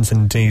 Congratulations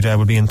indeed.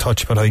 We'll be in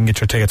touch about how you can get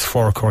your tickets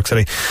for Cork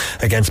City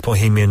against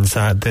Bohemians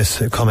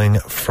this coming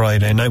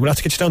Friday night. We'll have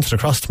to get you down to the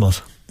cross,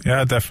 Tomas.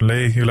 Yeah,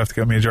 definitely. You'll have to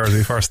get me a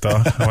jersey first, though.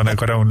 I want to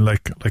go down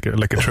like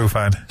a true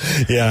fan.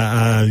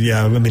 Yeah.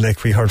 I mean,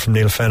 like we heard from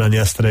Neil Fenn on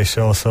yesterday's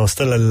show, so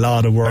still a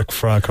lot of work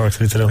for Cork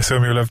City to do. I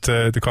assume you'll have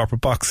the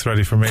corporate box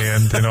ready for me,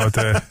 and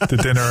the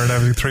dinner and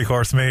everything,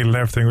 3-course meal and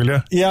everything, will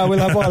you? Yeah, we'll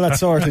have all that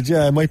sorted.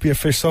 Yeah, it might be a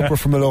fish supper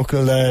from a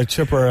local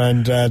chipper,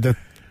 and the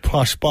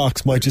posh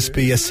box might just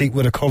be a seat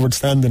with a covered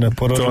stand in it.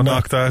 But don't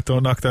knock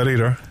that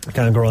either.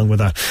 Can't go wrong with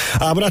that.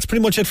 But that's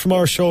pretty much it from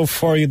our show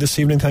for you this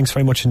evening. Thanks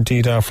very much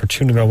indeed for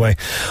tuning our way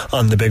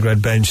on the Big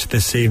Red Bench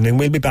this evening.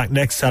 We'll be back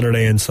next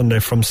Saturday and Sunday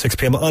from 6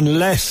 p.m.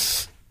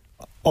 unless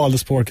all the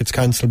sport gets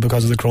cancelled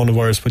because of the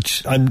coronavirus,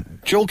 which, I'm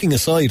joking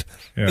aside,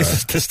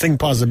 is a distinct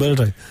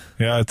possibility.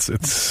 Yeah,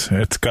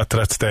 it's got to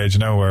that stage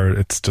now where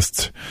it's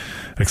just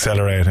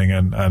accelerating,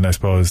 and I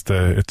suppose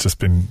it's just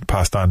been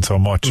passed on so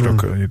much.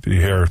 Look, you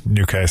hear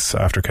new case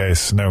after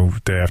case now,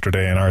 day after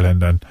day in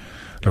Ireland, and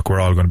look, we're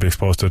all going to be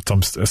exposed to it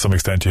to some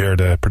extent. You hear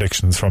the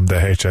predictions from the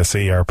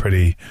HSE are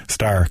pretty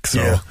stark.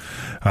 So,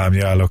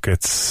 look,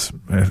 it's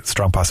a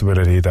strong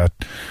possibility that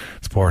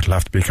sport will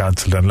have to be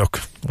cancelled. And look,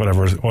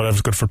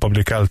 whatever's good for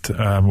public health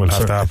will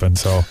have to happen.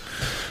 So,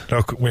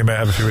 look, we may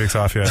have a few weeks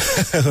off yet.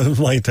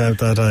 Might doubt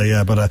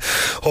that, but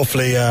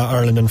hopefully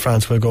Ireland and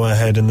France will go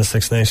ahead in the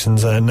Six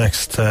Nations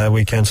next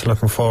weekend. So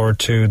looking forward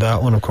to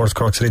that one. Of course,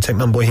 Cork City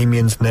taking on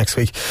Bohemians next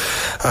week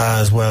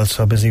as well.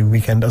 So a busy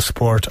weekend of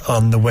sport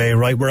on the way.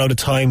 Right, we're out of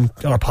time.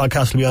 Our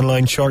podcast will be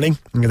online shortly. You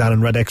can get that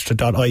on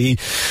redextra.ie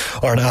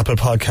or on Apple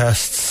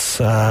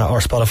Podcasts or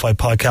Spotify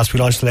Podcasts. We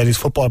launched the Ladies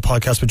Football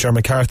Podcast with Ger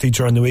McCarthy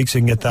during the week, so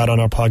you can get that on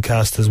our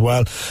podcast as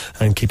well,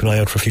 and keep an eye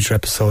out for future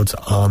episodes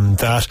on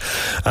that.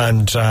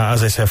 And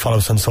as I say, follow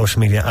us on social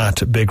media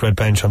at Big Red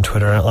Bench on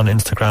Twitter, on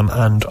Instagram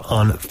and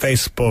on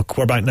Facebook.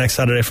 We're back next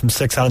Saturday from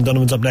 6. Alan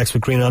Donovan's up next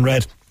with Green on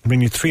Red.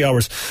 Bring you 3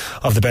 hours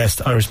of the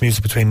best Irish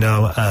music between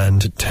now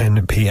and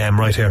 10 p.m.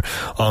 right here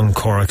on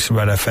Cork's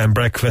Red FM.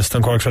 Breakfast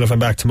on Cork's Red FM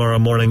back tomorrow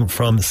morning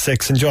from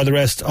 6. Enjoy the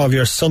rest of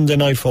your Sunday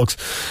night, folks,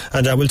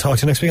 and we'll talk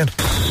to you next weekend.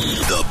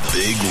 The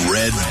Big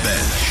Red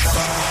Bench,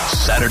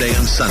 Saturday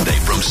and Sunday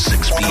from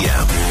 6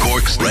 p.m.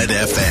 Cork's Red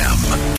FM.